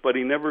from him. But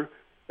he never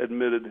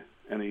admitted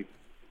any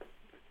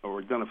or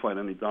identified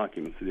any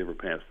documents that he ever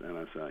passed to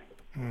NSA.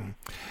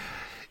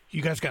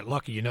 You guys got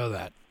lucky, you know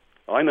that.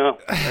 I know.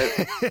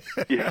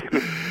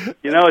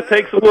 It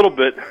takes a little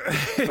bit.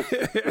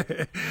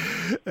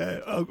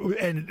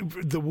 And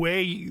the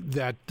way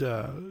that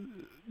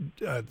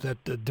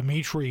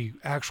Dimitri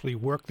actually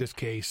worked this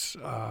case,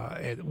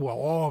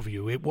 all of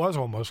you, it was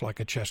almost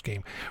like a chess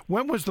game.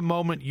 When was the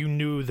moment you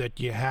knew that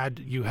you had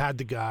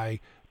the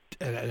guy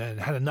and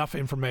had enough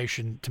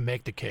information to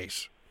make the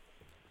case?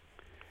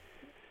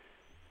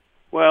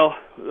 Well,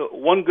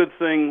 one good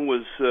thing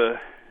was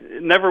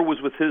it never was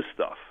with his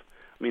stuff.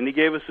 I mean, he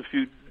gave us a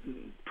few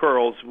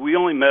pearls. We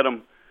only met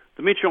him.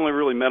 Dimitri only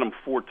really met him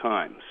 4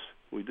 times.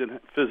 We did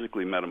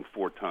physically met him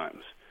 4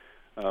 times.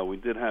 We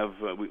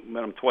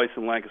met him twice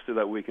in Lancaster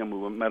that weekend.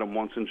 We met him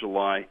once in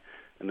July,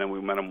 and then we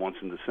met him once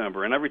in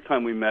December. And every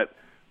time we met,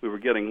 we were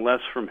getting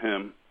less from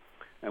him,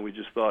 and we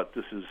just thought,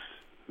 this is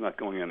not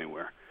going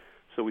anywhere.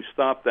 So we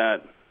stopped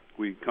that.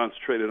 We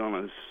concentrated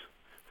on his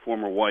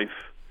former wife,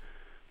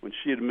 when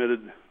she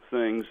admitted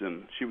things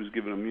and she was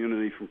given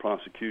immunity from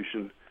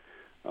prosecution,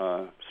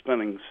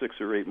 spending 6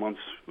 or 8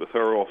 months with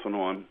her off and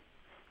on,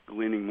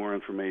 gleaning more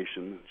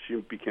information. She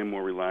became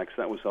more relaxed.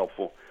 That was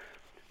helpful.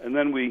 And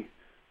then we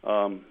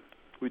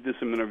did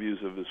some interviews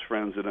of his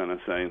friends at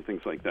NSA and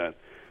things like that.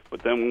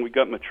 But then when we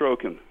got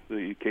Matrokin,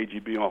 the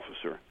KGB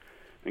officer,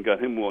 and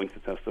got him willing to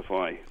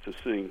testify to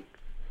seeing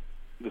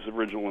this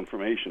original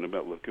information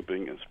about Lipka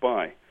being a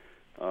spy,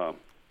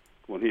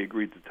 when he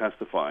agreed to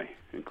testify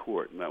in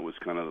court, and that was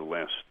kind of the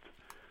last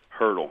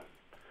hurdle.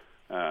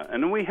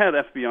 And then we had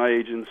FBI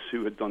agents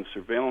who had done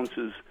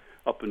surveillances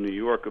up in New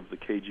York of the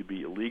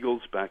KGB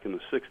illegals back in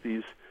the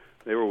 60s.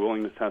 They were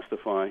willing to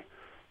testify.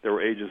 There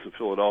were agents in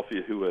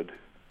Philadelphia who had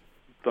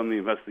done the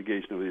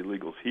investigation of the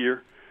illegals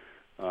here.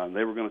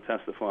 They were going to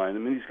testify. And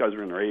I mean, these guys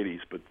were in their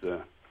 80s, but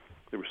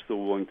they were still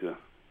willing to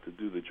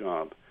do the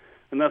job.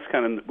 And that's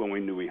kind of when we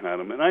knew we had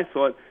them. And I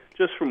thought,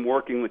 just from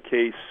working the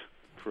case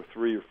for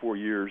 3 or 4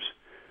 years,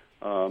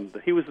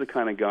 that he was the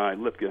kind of guy,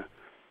 Lipka.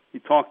 He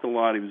talked a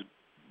lot. He was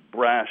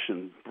brash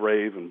and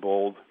brave and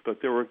bold.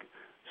 But there were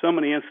so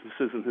many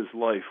instances in his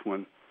life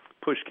when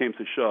push came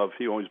to shove,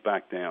 he always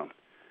backed down.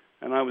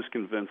 And I was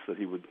convinced that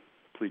he would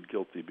plead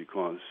guilty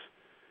because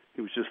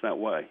he was just that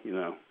way, you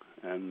know.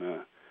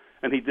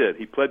 And he did.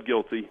 He pled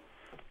guilty.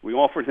 We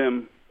offered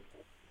him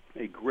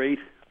a great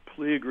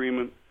plea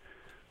agreement.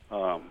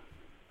 The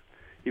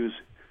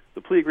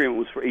plea agreement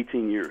was for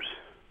 18 years.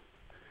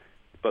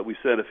 But we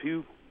said, if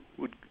you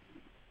would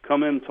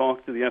come in and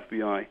talk to the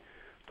FBI,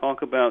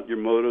 talk about your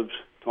motives,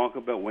 talk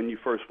about when you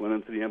first went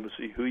into the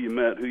embassy, who you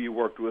met, who you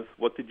worked with,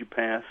 what did you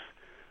pass,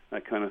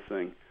 that kind of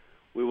thing,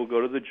 we will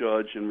go to the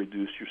judge and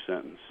reduce your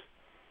sentence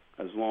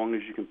as long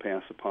as you can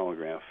pass a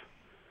polygraph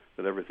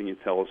that everything you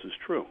tell us is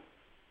true.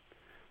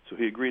 So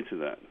he agreed to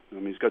that. I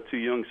mean, he's got 2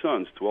 young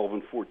sons, 12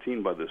 and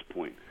 14 by this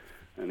point,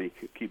 and he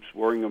keeps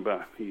worrying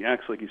about, he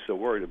acts like he's so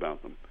worried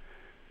about them.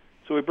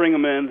 So we bring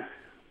him in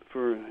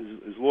for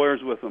his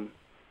lawyers with him.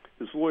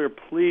 His lawyer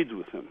pleads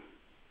with him,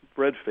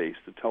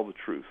 red-faced, to tell the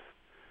truth,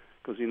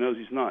 because he knows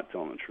he's not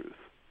telling the truth.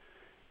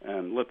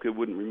 And Lipka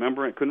wouldn't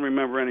remember it, couldn't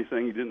remember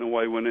anything. He didn't know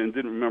why he went in,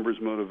 didn't remember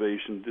his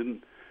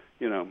motivation,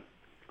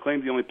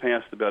 claimed he only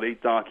passed about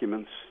 8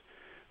 documents,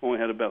 only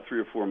had about 3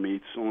 or 4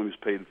 meets, only was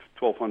paid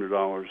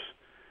 $1,200,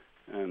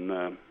 and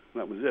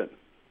that was it.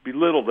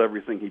 Belittled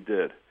everything he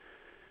did.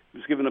 He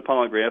was given a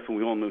polygraph, and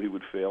we all knew he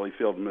would fail. He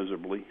failed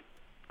miserably.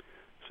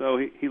 So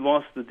he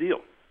lost the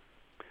deal.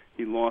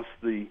 He lost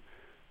the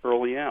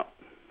early out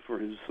for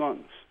his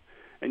sons.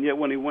 And yet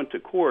when he went to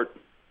court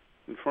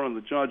in front of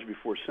the judge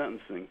before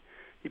sentencing,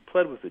 he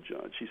pled with the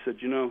judge. He said,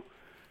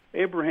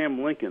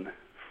 Abraham Lincoln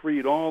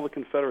freed all the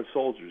Confederate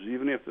soldiers,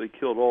 even after they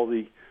killed all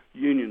the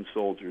Union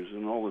soldiers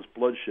and all this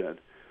bloodshed.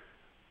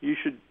 You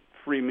should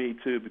free me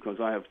too, because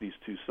I have these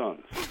 2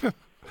 sons.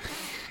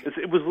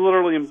 It was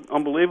literally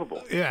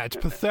unbelievable. Yeah, it's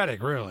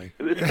pathetic, really.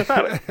 It's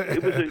pathetic.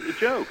 It was a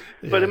joke.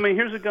 Yeah. But, I mean,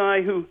 here's a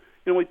guy who,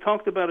 we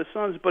talked about his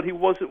sons, but he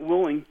wasn't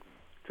willing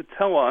to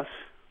tell us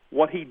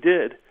what he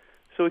did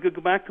so he could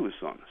go back to his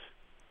sons.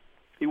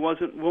 He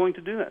wasn't willing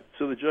to do that.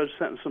 So the judge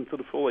sentenced him to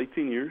the full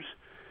 18 years,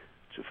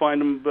 to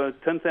fine him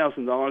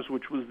 $10,000,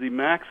 which was the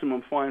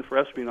maximum fine for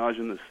espionage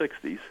in the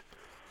 60s,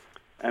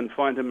 and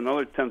fined him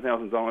another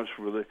 $10,000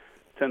 for the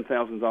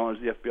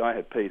 $10,000 the FBI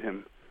had paid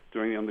him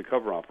during the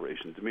undercover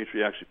operation.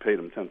 Dmitry actually paid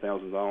him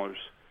 $10,000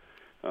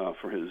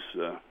 for his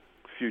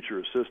future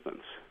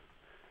assistance.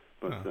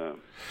 But,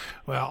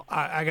 well,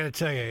 I got to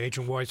tell you,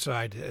 Agent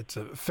Whiteside, it's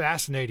a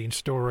fascinating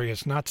story.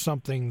 It's not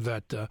something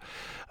that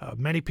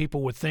many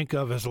people would think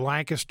of as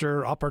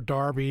Lancaster, Upper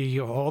Darby,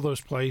 all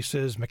those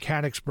places,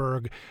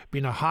 Mechanicsburg,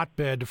 being a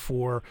hotbed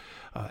for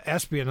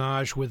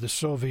espionage with the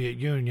Soviet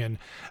Union.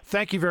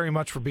 Thank you very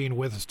much for being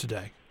with us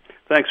today.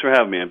 Thanks for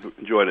having me. I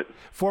enjoyed it.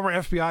 Former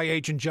FBI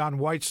Agent John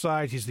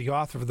Whiteside. He's the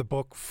author of the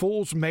book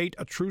Fool's Mate,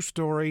 A True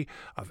Story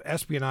of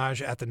Espionage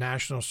at the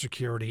National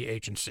Security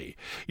Agency.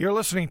 You're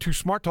listening to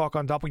Smart Talk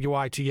on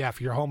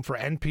WITF, your home for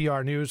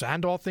NPR News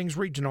and all things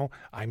regional.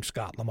 I'm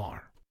Scott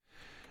Lamar.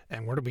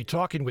 And we're going to be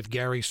talking with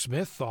Gary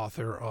Smith,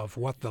 author of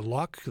What the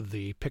Luck,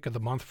 the pick of the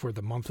month for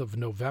the month of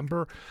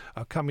November,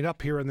 coming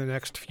up here in the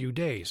next few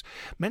days.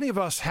 Many of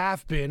us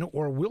have been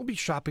or will be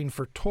shopping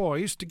for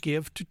toys to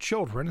give to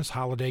children as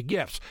holiday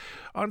gifts.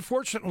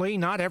 Unfortunately,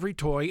 not every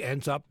toy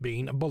ends up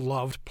being a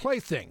beloved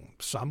plaything.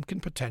 Some can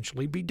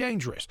potentially be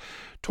dangerous.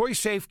 Toy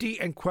safety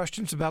and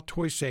questions about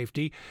toy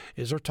safety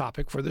is our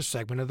topic for this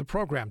segment of the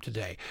program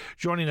today.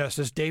 Joining us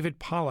is David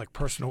Pollick,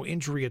 personal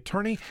injury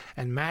attorney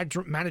and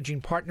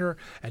managing partner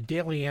at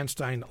Daly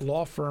Anstine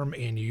law firm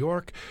in New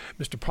York.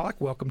 Mr.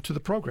 Pollick, welcome to the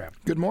program.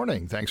 Good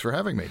morning. Thanks for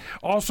having me.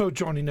 Also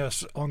joining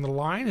us on the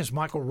line is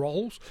Michael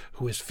Rolls,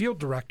 who is field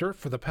director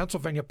for the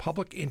Pennsylvania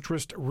Public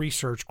Interest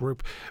Research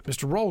Group.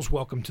 Mr. Rolls,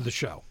 welcome to the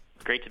show.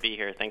 Great to be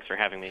here. Thanks for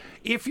having me.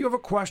 If you have a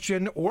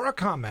question or a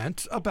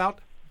comment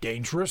about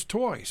dangerous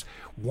toys.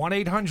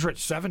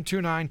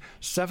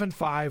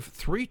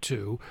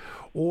 1-800-729-7532,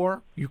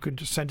 or you could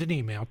send an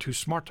email to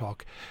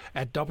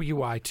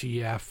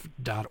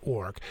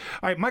smarttalk@witf.org.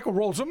 All right, Michael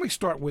Rolls, let me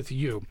start with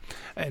you.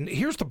 And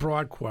here's the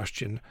broad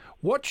question.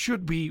 What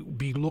should we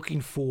be looking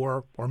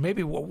for, or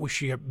maybe what we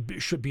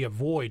should be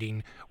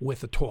avoiding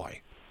with a toy?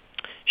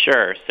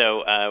 Sure.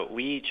 So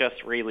we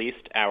just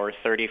released our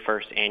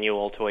 31st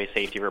annual Toy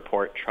Safety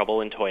Report, Trouble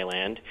in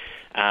Toyland.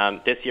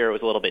 This year it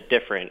was a little bit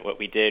different. What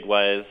we did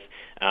was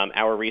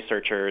our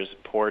researchers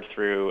poured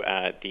through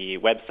the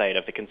website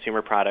of the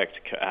Consumer Product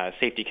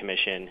Safety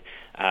Commission,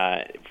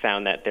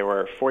 found that there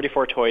were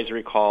 44 toys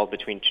recalled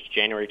between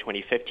January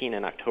 2015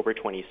 and October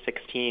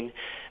 2016,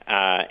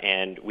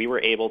 and we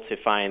were able to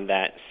find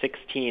that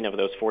 16 of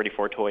those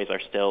 44 toys are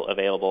still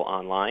available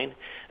online.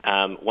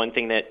 One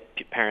thing that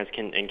parents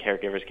and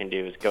caregivers can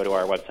do is go to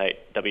our website,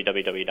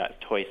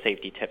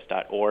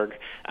 www.toysafetytips.org.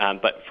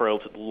 But for a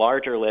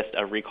larger list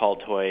of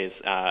recalled toys,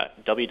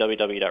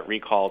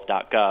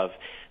 www.recalls.gov.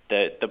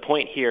 The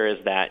point here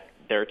is that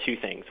there are two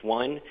things.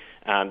 One,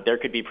 there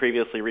could be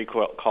previously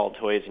recalled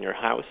toys in your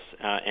house,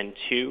 and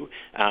two,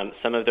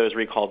 some of those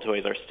recalled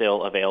toys are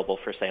still available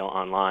for sale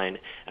online.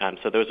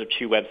 So those are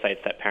two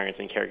websites that parents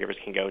and caregivers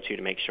can go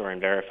to make sure and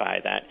verify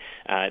that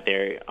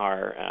they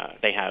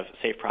have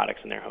safe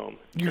products in their home.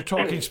 You're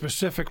talking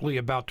specifically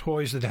about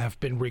toys that have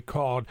been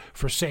recalled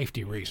for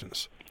safety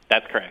reasons.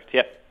 That's correct.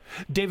 Yep.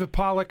 David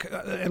Pollick,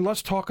 and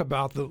let's talk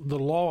about the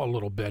law a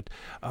little bit,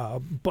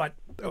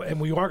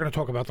 and we are going to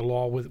talk about the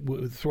law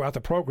throughout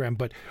the program,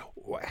 but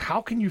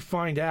how can you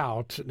find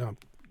out,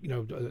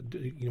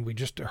 we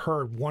just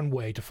heard one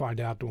way to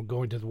find out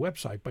going to the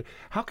website, but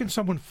how can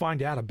someone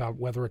find out about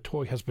whether a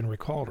toy has been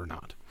recalled or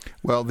not?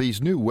 Well, these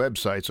new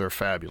websites are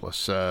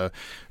fabulous.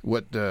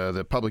 What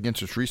the Public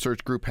Interest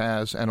Research Group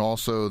has, and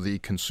also the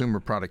Consumer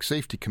Product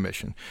Safety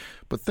Commission.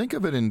 But think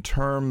of it in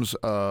terms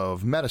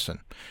of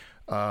medicine.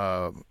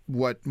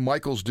 What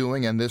Michael's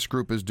doing and this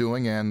group is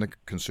doing and the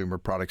Consumer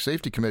Product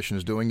Safety Commission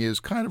is doing is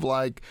kind of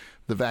like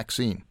the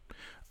vaccine.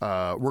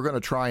 We're going to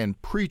try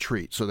and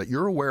pre-treat so that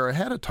you're aware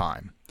ahead of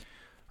time.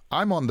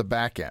 I'm on the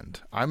back end.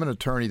 I'm an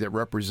attorney that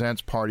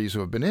represents parties who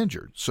have been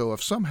injured. So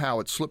if somehow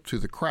it slipped through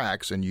the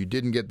cracks and you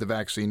didn't get the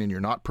vaccine and you're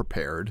not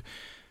prepared,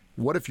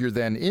 what if you're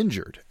then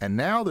injured? And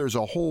now there's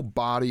a whole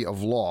body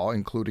of law,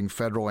 including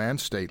federal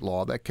and state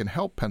law, that can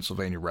help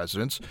Pennsylvania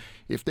residents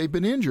if they've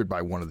been injured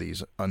by one of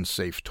these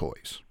unsafe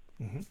toys.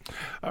 Mm-hmm.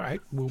 All right.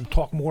 We'll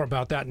talk more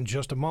about that in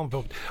just a moment.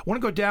 But I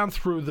want to go down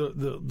through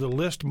the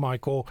list,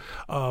 Michael,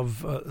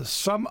 of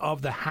some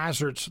of the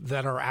hazards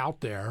that are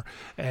out there,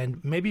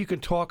 and maybe you can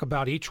talk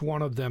about each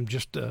one of them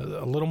just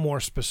a little more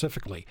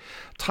specifically.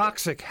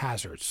 Toxic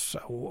hazards.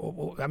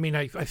 I mean,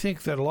 I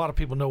think that a lot of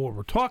people know what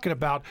we're talking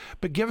about,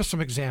 but give us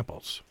some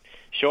examples.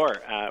 Sure.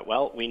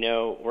 Well,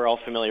 we're all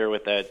familiar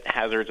with the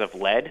hazards of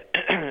lead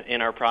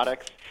in our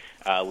products.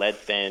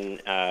 Lead's been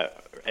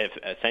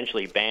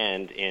essentially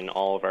banned in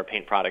all of our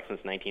paint products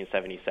since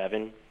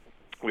 1977.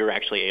 We were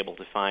actually able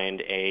to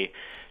find a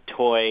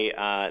toy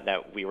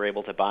that we were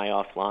able to buy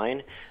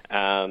offline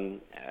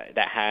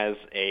that has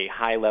a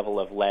high level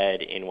of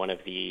lead in one of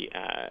the.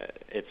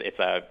 It's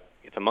a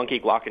monkey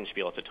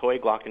glockenspiel. It's a toy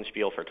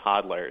glockenspiel for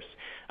toddlers.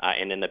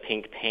 And in the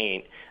pink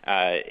paint,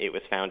 it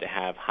was found to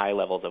have high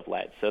levels of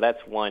lead. So that's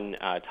one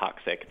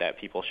toxic that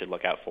people should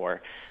look out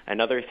for.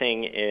 Another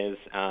thing is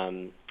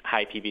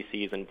high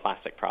PVCs in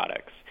plastic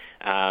products.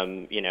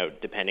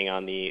 Depending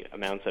on the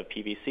amounts of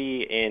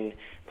PVC in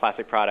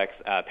plastic products,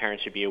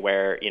 parents should be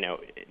aware,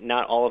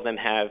 not all of them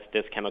have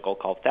this chemical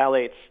called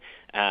phthalates,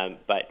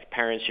 but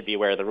parents should be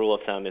aware the rule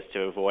of thumb is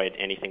to avoid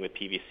anything with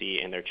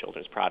PVC in their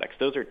children's products.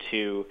 Those are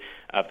two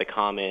of the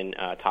common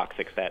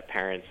toxics that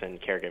parents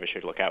and caregivers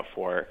should look out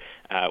for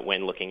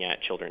when looking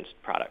at children's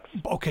products.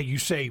 Okay, you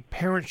say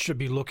parents should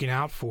be looking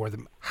out for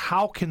them.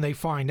 How can they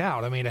find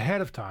out? I mean,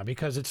 ahead of time,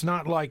 because it's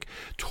not like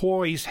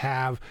toys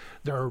have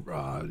their,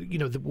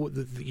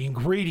 the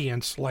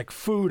ingredients like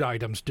food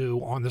items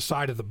do on the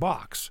side of the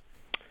box.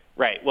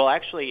 Right. Well,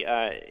 actually,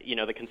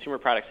 the Consumer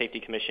Product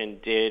Safety Commission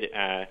did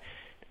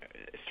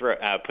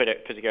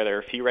put together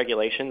a few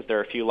regulations. There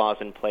are a few laws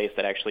in place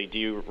that actually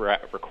do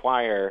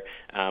require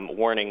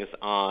warnings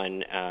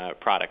on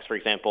products. For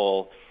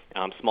example,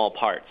 small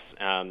parts.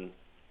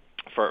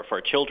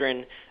 For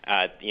children,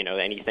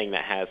 anything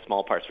that has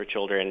small parts for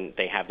children,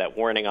 they have that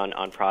warning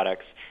on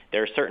products.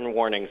 There are certain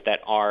warnings that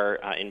are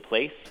in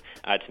place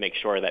to make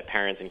sure that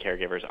parents and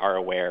caregivers are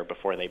aware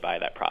before they buy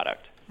that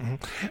product.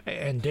 Mm-hmm.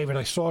 And David,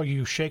 I saw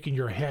you shaking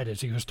your head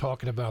as he was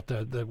talking about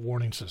the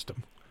warning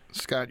system.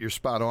 Scott, you're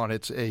spot on.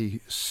 It's a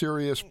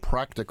serious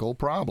practical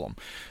problem.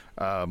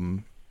 A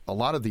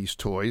lot of these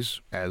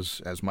toys,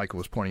 as Michael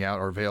was pointing out,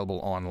 are available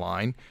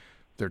online.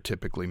 They're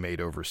typically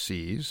made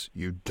overseas.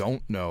 You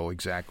don't know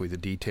exactly the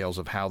details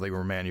of how they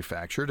were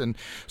manufactured. And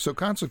so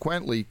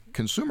consequently,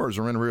 consumers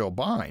are in a real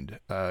bind.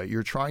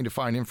 You're trying to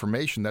find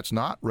information that's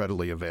not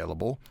readily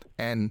available.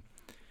 And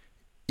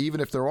even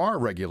if there are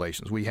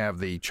regulations, we have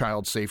the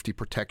Child Safety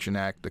Protection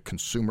Act, the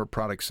Consumer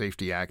Product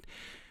Safety Act.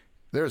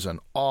 there's an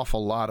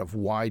awful lot of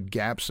wide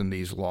gaps in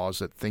these laws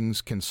that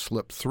things can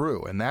slip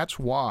through. And that's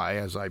why,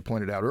 as I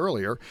pointed out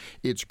earlier,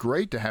 it's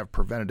great to have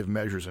preventative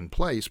measures in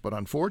place, but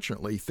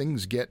unfortunately,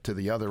 things get to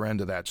the other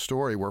end of that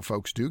story where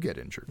folks do get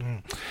injured.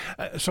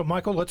 So,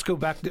 Michael, let's go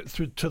back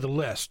to the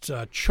list.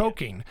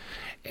 Choking.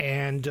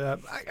 And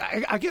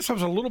I guess I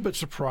was a little bit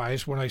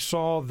surprised when I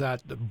saw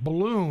that the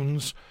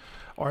balloons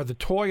are the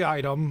toy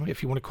item,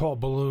 if you want to call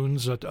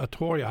balloons a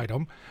toy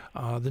item,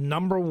 the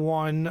number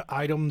one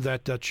item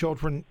that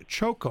children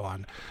choke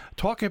on.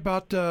 Talk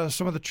about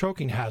some of the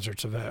choking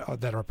hazards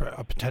that are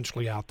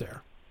potentially out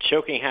there.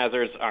 Choking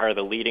hazards are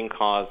the leading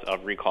cause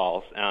of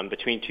recalls.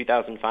 Between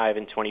 2005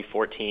 and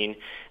 2014,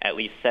 at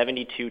least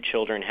 72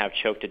 children have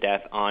choked to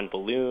death on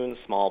balloons,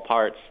 small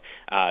parts,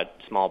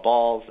 small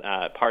balls,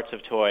 parts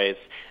of toys.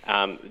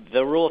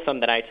 The rule of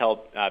thumb that I tell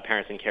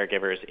parents and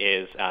caregivers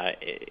is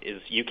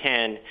you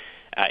can.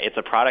 It's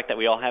a product that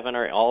we all have in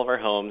all of our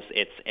homes.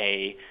 It's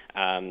a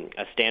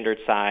standard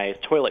size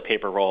toilet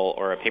paper roll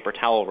or a paper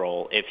towel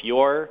roll. If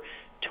your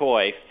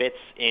toy fits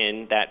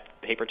in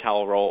that paper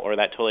towel roll or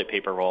that toilet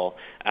paper roll,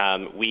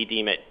 we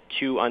deem it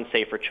too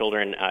unsafe for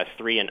children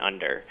 3 and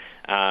under.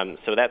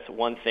 So that's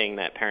one thing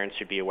that parents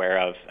should be aware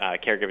of,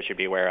 caregivers should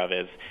be aware of,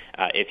 is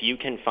if you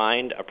can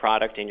find a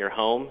product in your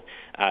home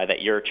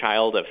that your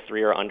child of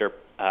 3 or under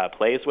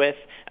plays with,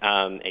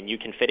 and you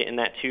can fit it in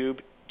that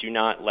tube, do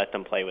not let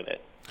them play with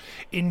it.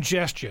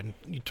 Ingestion.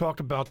 You talked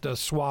about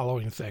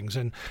swallowing things,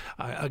 and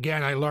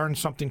again, I learned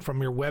something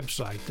from your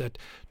website that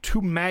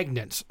 2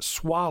 magnets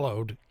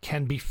swallowed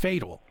can be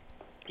fatal.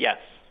 Yes.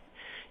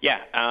 Yeah,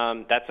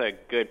 that's a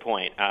good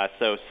point.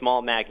 So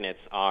small magnets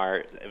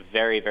are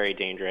very, very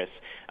dangerous.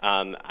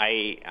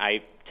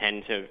 I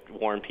tend to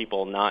warn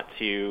people not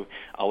to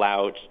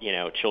allow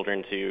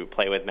children to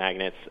play with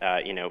magnets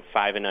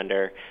 5 and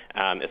under,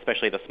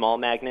 especially the small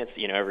magnets.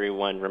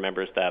 Everyone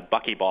remembers the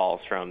buckyballs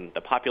from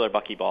the popular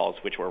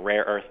buckyballs, which were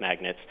rare earth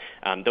magnets.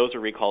 Those were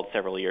recalled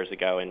several years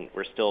ago and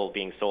were still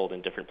being sold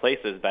in different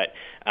places, but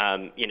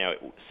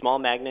small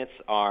magnets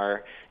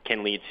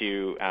can lead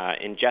to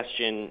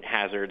ingestion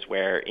hazards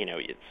where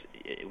it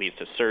leads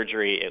to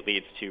surgery, it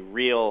leads to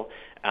real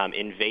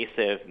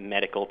invasive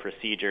medical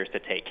procedures to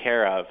take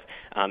care of.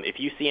 If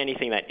you see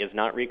anything that is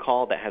not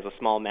recalled that has a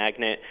small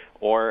magnet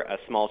or a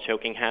small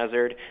choking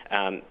hazard,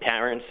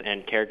 parents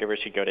and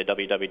caregivers should go to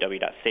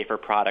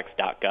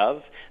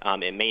www.saferproducts.gov.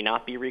 It may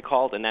not be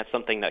recalled, and that's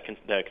something that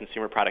the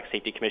Consumer Product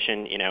Safety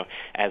Commission,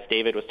 as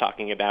David was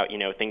talking about,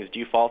 things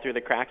do fall through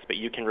the cracks, but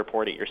you can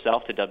report it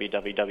yourself to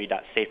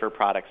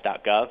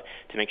www.saferproducts.gov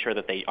to make sure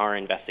that they are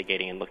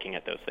investigating and looking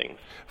at those things.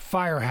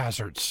 Fire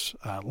hazards,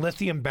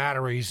 lithium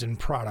batteries in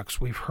products.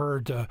 We've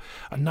heard a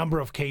number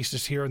of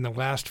cases here in the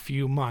last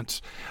few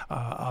months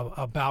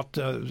about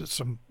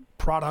some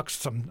products,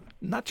 some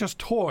not just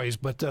toys,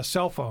 but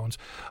cell phones,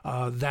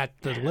 that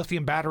the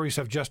lithium batteries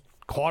have just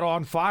caught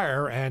on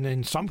fire and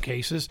in some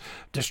cases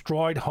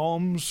destroyed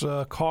homes,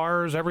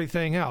 cars,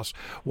 everything else.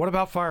 What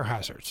about fire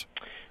hazards?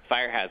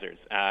 Fire hazards.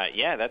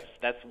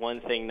 That's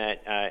one thing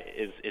that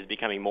is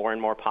becoming more and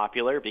more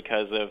popular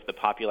because of the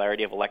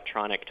popularity of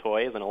electronic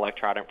toys and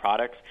electronic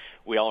products.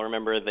 We all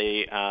remember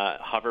the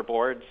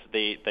hoverboards,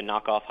 the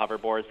knockoff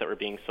hoverboards that were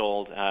being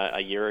sold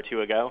a year or two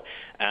ago.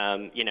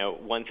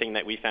 One thing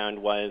that we found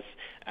was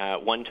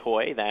one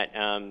toy that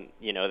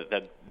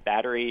the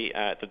battery,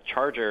 the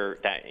charger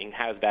that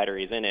has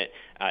batteries in it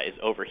is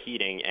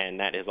overheating, and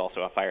that is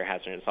also a fire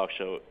hazard.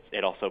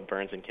 It also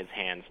burns in kids'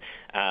 hands.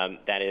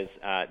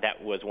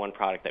 That was one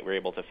product that we were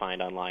able to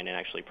find online and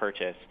actually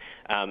purchase.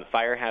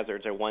 Fire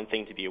hazards are one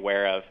thing to be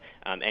aware of.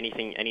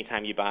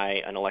 Anytime you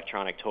buy an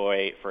electronic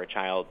toy for a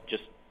child,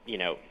 just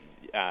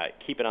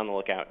keep it on the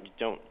lookout.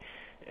 Don't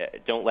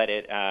let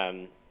it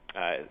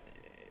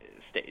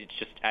stay.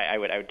 I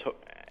would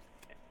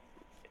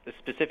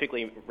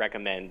specifically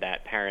recommend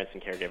that parents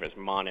and caregivers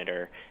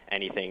monitor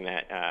anything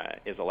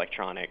that is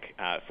electronic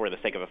for the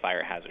sake of a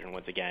fire hazard. And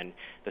once again,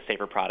 the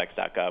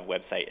saferproducts.gov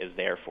website is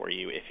there for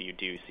you if you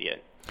do see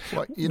it.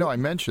 Well, I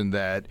mentioned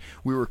that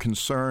we were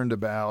concerned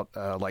about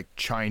like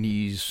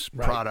Chinese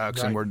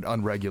products and we're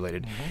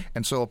unregulated. Mm-hmm.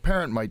 And so a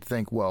parent might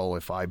think, well,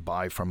 if I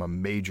buy from a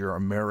major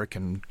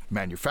American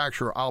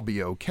manufacturer, I'll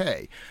be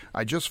okay.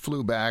 I just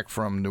flew back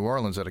from New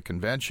Orleans at a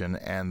convention,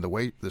 and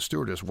the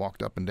stewardess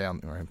walked up and down,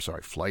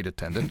 flight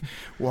attendant,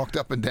 walked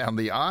up and down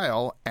the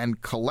aisle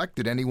and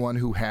collected anyone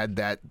who had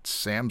that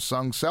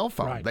Samsung cell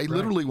phone. They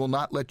literally will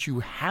not let you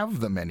have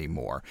them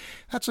anymore.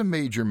 That's a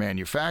major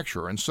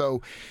manufacturer. And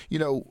so,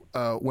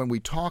 when we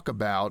talk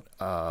about,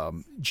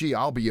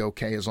 I'll be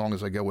okay as long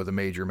as I go with a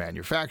major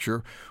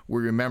manufacturer,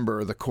 we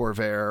remember the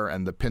Corvair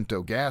and the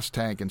Pinto gas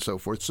tank and so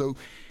forth. So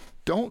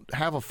don't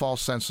have a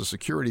false sense of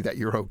security that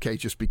you're okay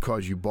just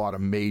because you bought a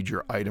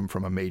major item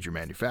from a major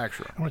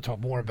manufacturer. I want to talk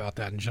more about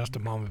that in just a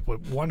moment, but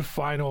one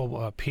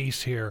final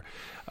piece here.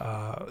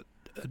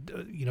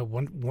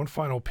 one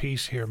final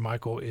piece here,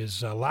 Michael,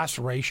 is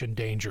laceration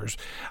dangers.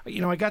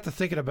 I got to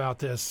thinking about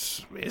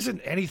this. Isn't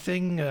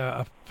anything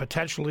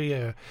potentially,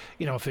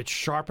 if it's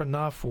sharp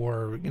enough,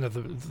 or you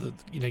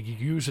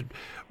use it,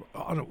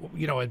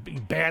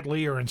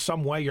 badly, or in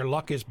some way your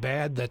luck is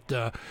bad,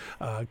 that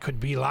could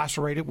be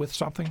lacerated with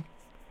something?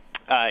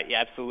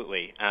 Yeah,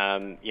 absolutely.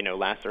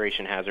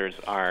 Laceration hazards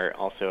are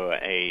also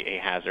a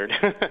hazard,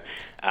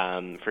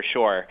 for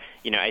sure.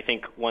 I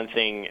think one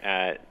thing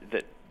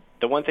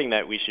the one thing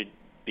that we should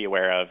be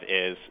aware of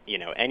is,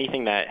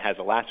 anything that has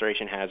a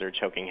laceration hazard,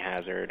 choking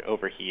hazard,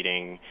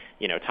 overheating,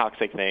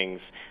 toxic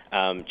things.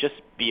 Just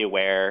be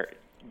aware.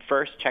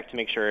 First, check to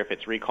make sure if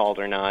it's recalled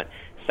or not.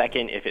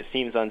 Second, if it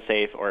seems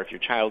unsafe or if your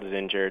child is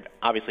injured,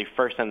 obviously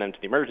first send them to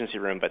the emergency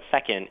room. But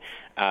second,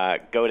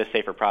 go to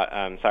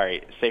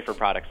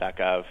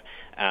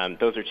saferproducts.gov.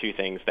 Those are two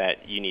things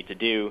that you need to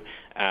do.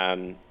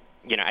 And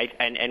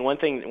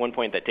one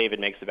point that David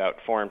makes about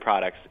foreign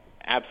products.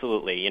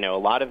 Absolutely. A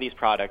lot of these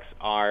products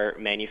are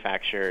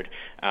manufactured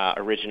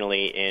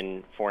originally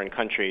in foreign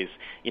countries.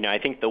 I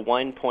think the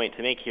one point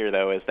to make here,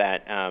 though, is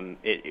that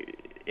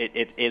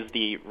it is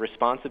the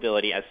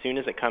responsibility, as soon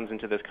as it comes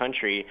into this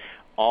country,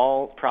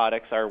 all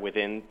products are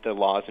within the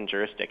laws and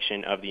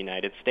jurisdiction of the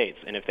United States.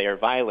 And if they are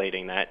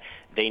violating that,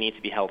 they need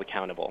to be held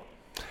accountable.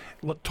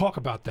 Talk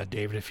about that,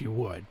 David, if you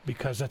would,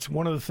 because that's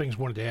one of the things I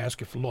wanted to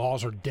ask, if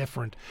laws are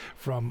different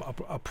from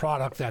a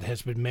product that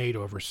has been made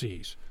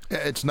overseas.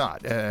 It's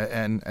not.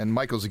 And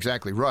Michael's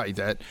exactly right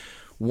that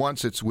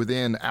once it's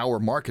within our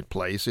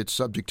marketplace, it's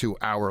subject to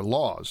our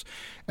laws.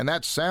 And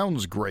that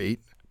sounds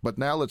great, but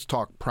now let's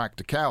talk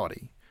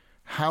practicality.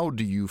 How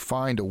do you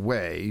find a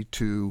way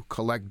to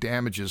collect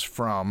damages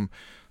from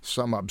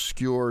some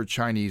obscure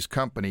Chinese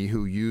company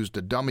who used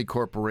a dummy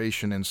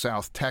corporation in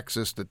South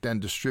Texas that then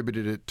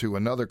distributed it to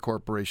another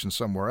corporation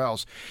somewhere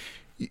else?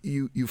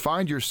 You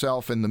find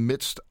yourself in the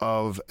midst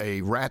of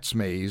a rat's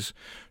maze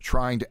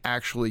trying to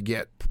actually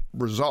get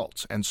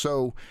results. And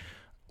so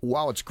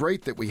while it's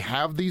great that we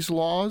have these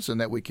laws and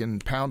that we can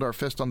pound our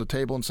fist on the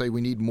table and say we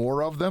need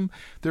more of them,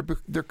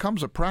 there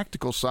comes a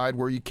practical side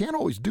where you can't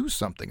always do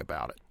something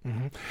about it.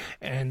 Mm-hmm.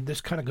 And this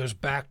kind of goes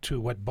back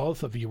to what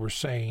both of you were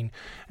saying,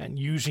 and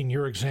using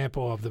your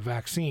example of the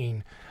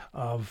vaccine,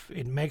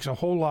 it makes a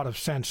whole lot of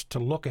sense to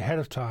look ahead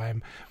of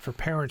time, for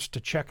parents to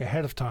check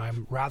ahead of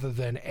time rather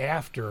than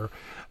after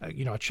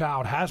a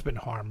child has been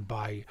harmed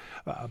by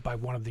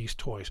one of these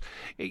toys.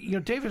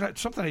 David,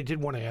 something I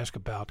did want to ask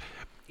about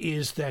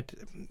is that,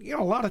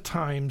 a lot of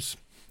times,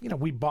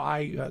 we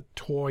buy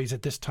toys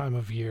at this time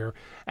of year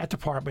at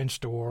department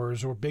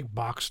stores or big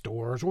box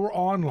stores or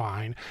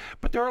online,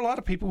 but there are a lot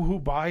of people who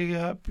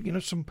buy,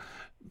 some,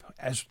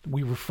 as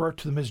we refer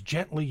to them as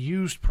gently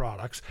used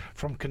products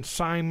from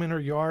consignment or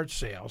yard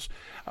sales.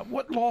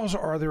 What laws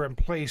are there in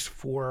place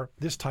for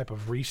this type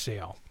of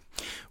resale?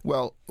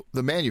 Well,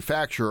 the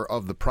manufacturer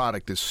of the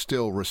product is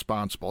still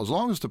responsible. As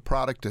long as the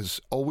product has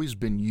always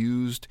been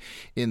used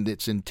in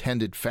its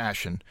intended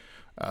fashion.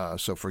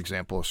 So, for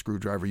example, a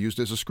screwdriver used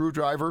as a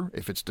screwdriver,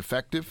 if it's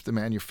defective, the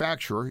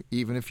manufacturer,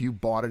 even if you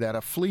bought it at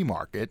a flea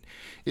market,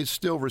 is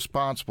still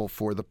responsible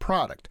for the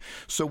product.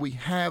 So we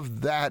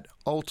have that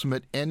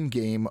ultimate end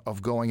game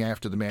of going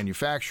after the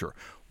manufacturer.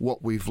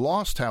 What we've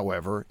lost,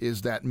 however,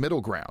 is that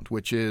middle ground,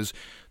 which is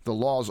the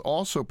laws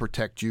also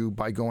protect you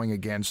by going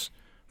against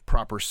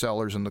proper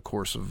sellers in the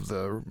course of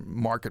the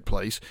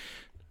marketplace.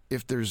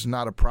 If there's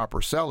not a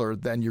proper seller,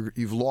 then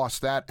you've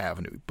lost that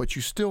avenue. But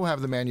you still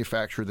have the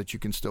manufacturer that you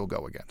can still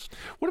go against.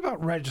 What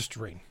about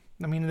registering?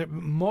 I mean,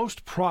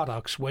 most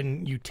products,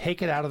 when you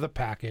take it out of the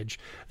package,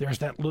 there's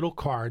that little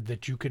card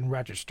that you can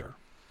register.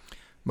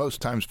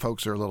 Most times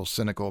folks are a little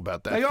cynical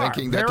about that. They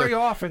thinking are. That very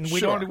often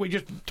sure. we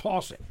just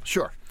toss it.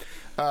 Sure.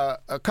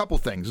 A couple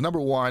things. Number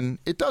one,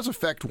 it does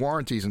affect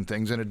warranties and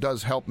things, and it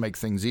does help make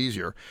things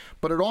easier.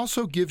 But it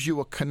also gives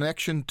you a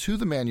connection to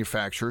the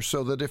manufacturer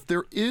so that if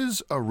there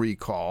is a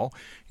recall,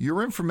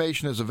 your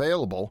information is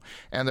available,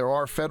 and there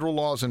are federal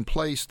laws in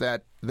place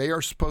that they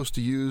are supposed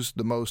to use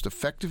the most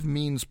effective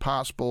means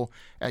possible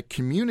at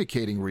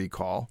communicating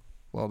recall.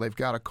 Well, they've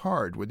got a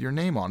card with your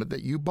name on it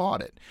that you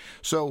bought it.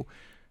 So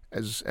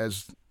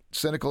as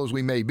cynical as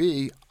we may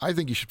be, I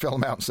think you should fill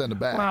them out and send them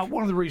back. Well,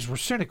 one of the reasons we're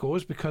cynical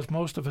is because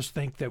most of us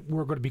think that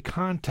we're going to be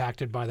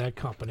contacted by that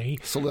company.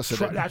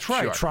 Solicited. That's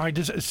right, sure. Trying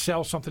to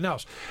sell something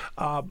else.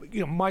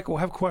 Michael,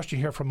 I have a question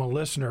here from a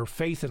listener.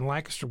 Faith in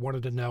Lancaster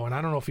wanted to know, and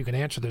I don't know if you can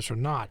answer this or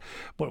not,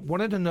 but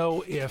wanted to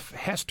know if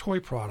Hess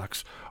toy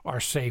products are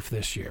safe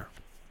this year.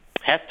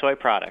 Hess toy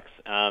products.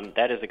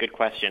 That is a good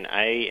question.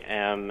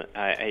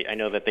 I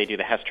know that they do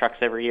the Hess trucks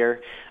every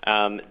year.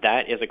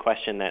 That is a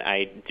question that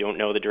I don't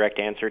know the direct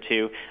answer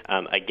to.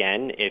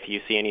 Again, if you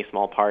see any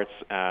small parts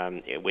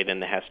within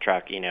the Hess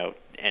truck,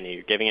 and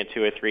you're giving it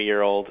to a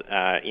 3-year-old,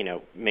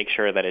 make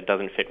sure that it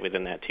doesn't fit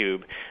within that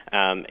tube.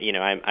 I'm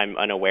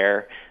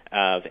unaware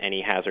of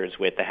any hazards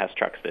with the Hess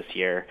trucks this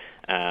year,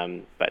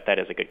 but that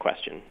is a good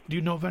question. Do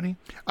you know of any?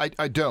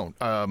 I don't,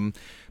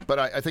 but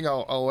I think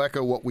I'll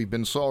echo what we've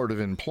been sort of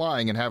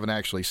implying and haven't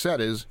actually said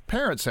is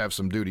parents have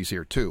some duties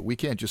here too. We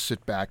can't just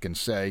sit back and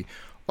say,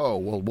 oh,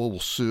 well, we'll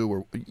sue,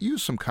 or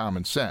use some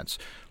common sense.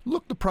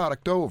 Look the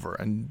product over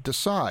and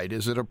decide,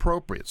 is it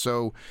appropriate?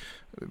 So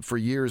for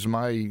years,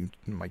 my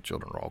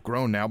children are all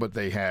grown now, but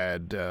they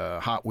had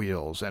Hot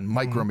Wheels and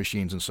micro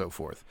machines and so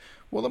forth.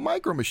 Well, the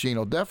micro machine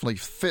will definitely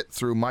fit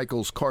through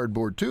Michael's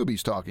cardboard tube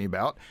he's talking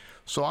about,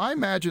 so I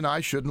imagine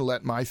I shouldn't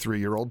let my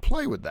 3-year-old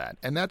play with that.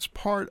 And that's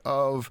part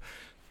of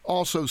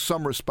also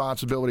some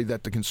responsibility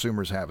that the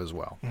consumers have as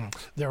well.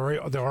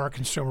 There are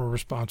consumer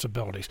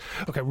responsibilities.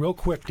 Okay, real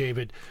quick,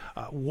 David,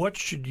 what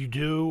should you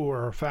do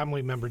or a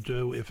family member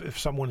do if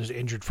someone is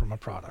injured from a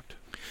product?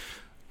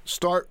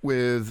 Start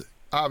with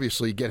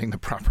obviously getting the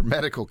proper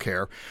medical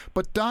care,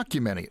 but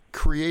documenting it,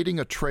 creating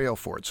a trail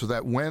for it so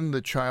that when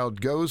the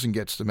child goes and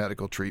gets the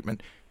medical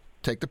treatment,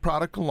 take the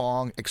product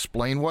along,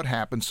 explain what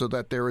happened so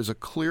that there is a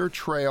clear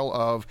trail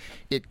of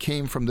it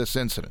came from this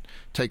incident.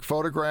 Take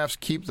photographs,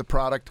 keep the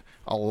product.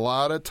 A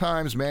lot of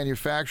times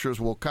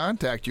manufacturers will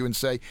contact you and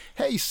say,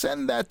 hey,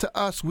 send that to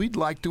us. We'd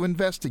like to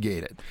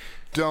investigate it.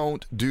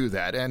 Don't do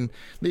that. And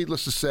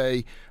needless to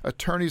say,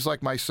 attorneys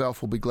like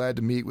myself will be glad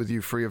to meet with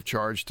you free of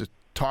charge to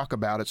talk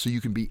about it so you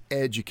can be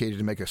educated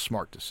to make a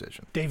smart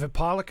decision. David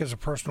Pollick is a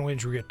personal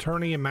injury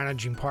attorney and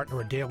managing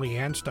partner at Daly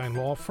Anstine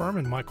Law Firm,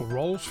 and Michael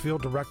Rolls,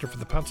 field director for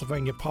the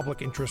Pennsylvania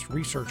Public Interest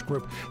Research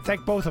Group.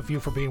 Thank both of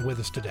you for being with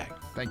us today.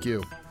 Thank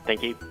you.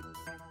 Thank you.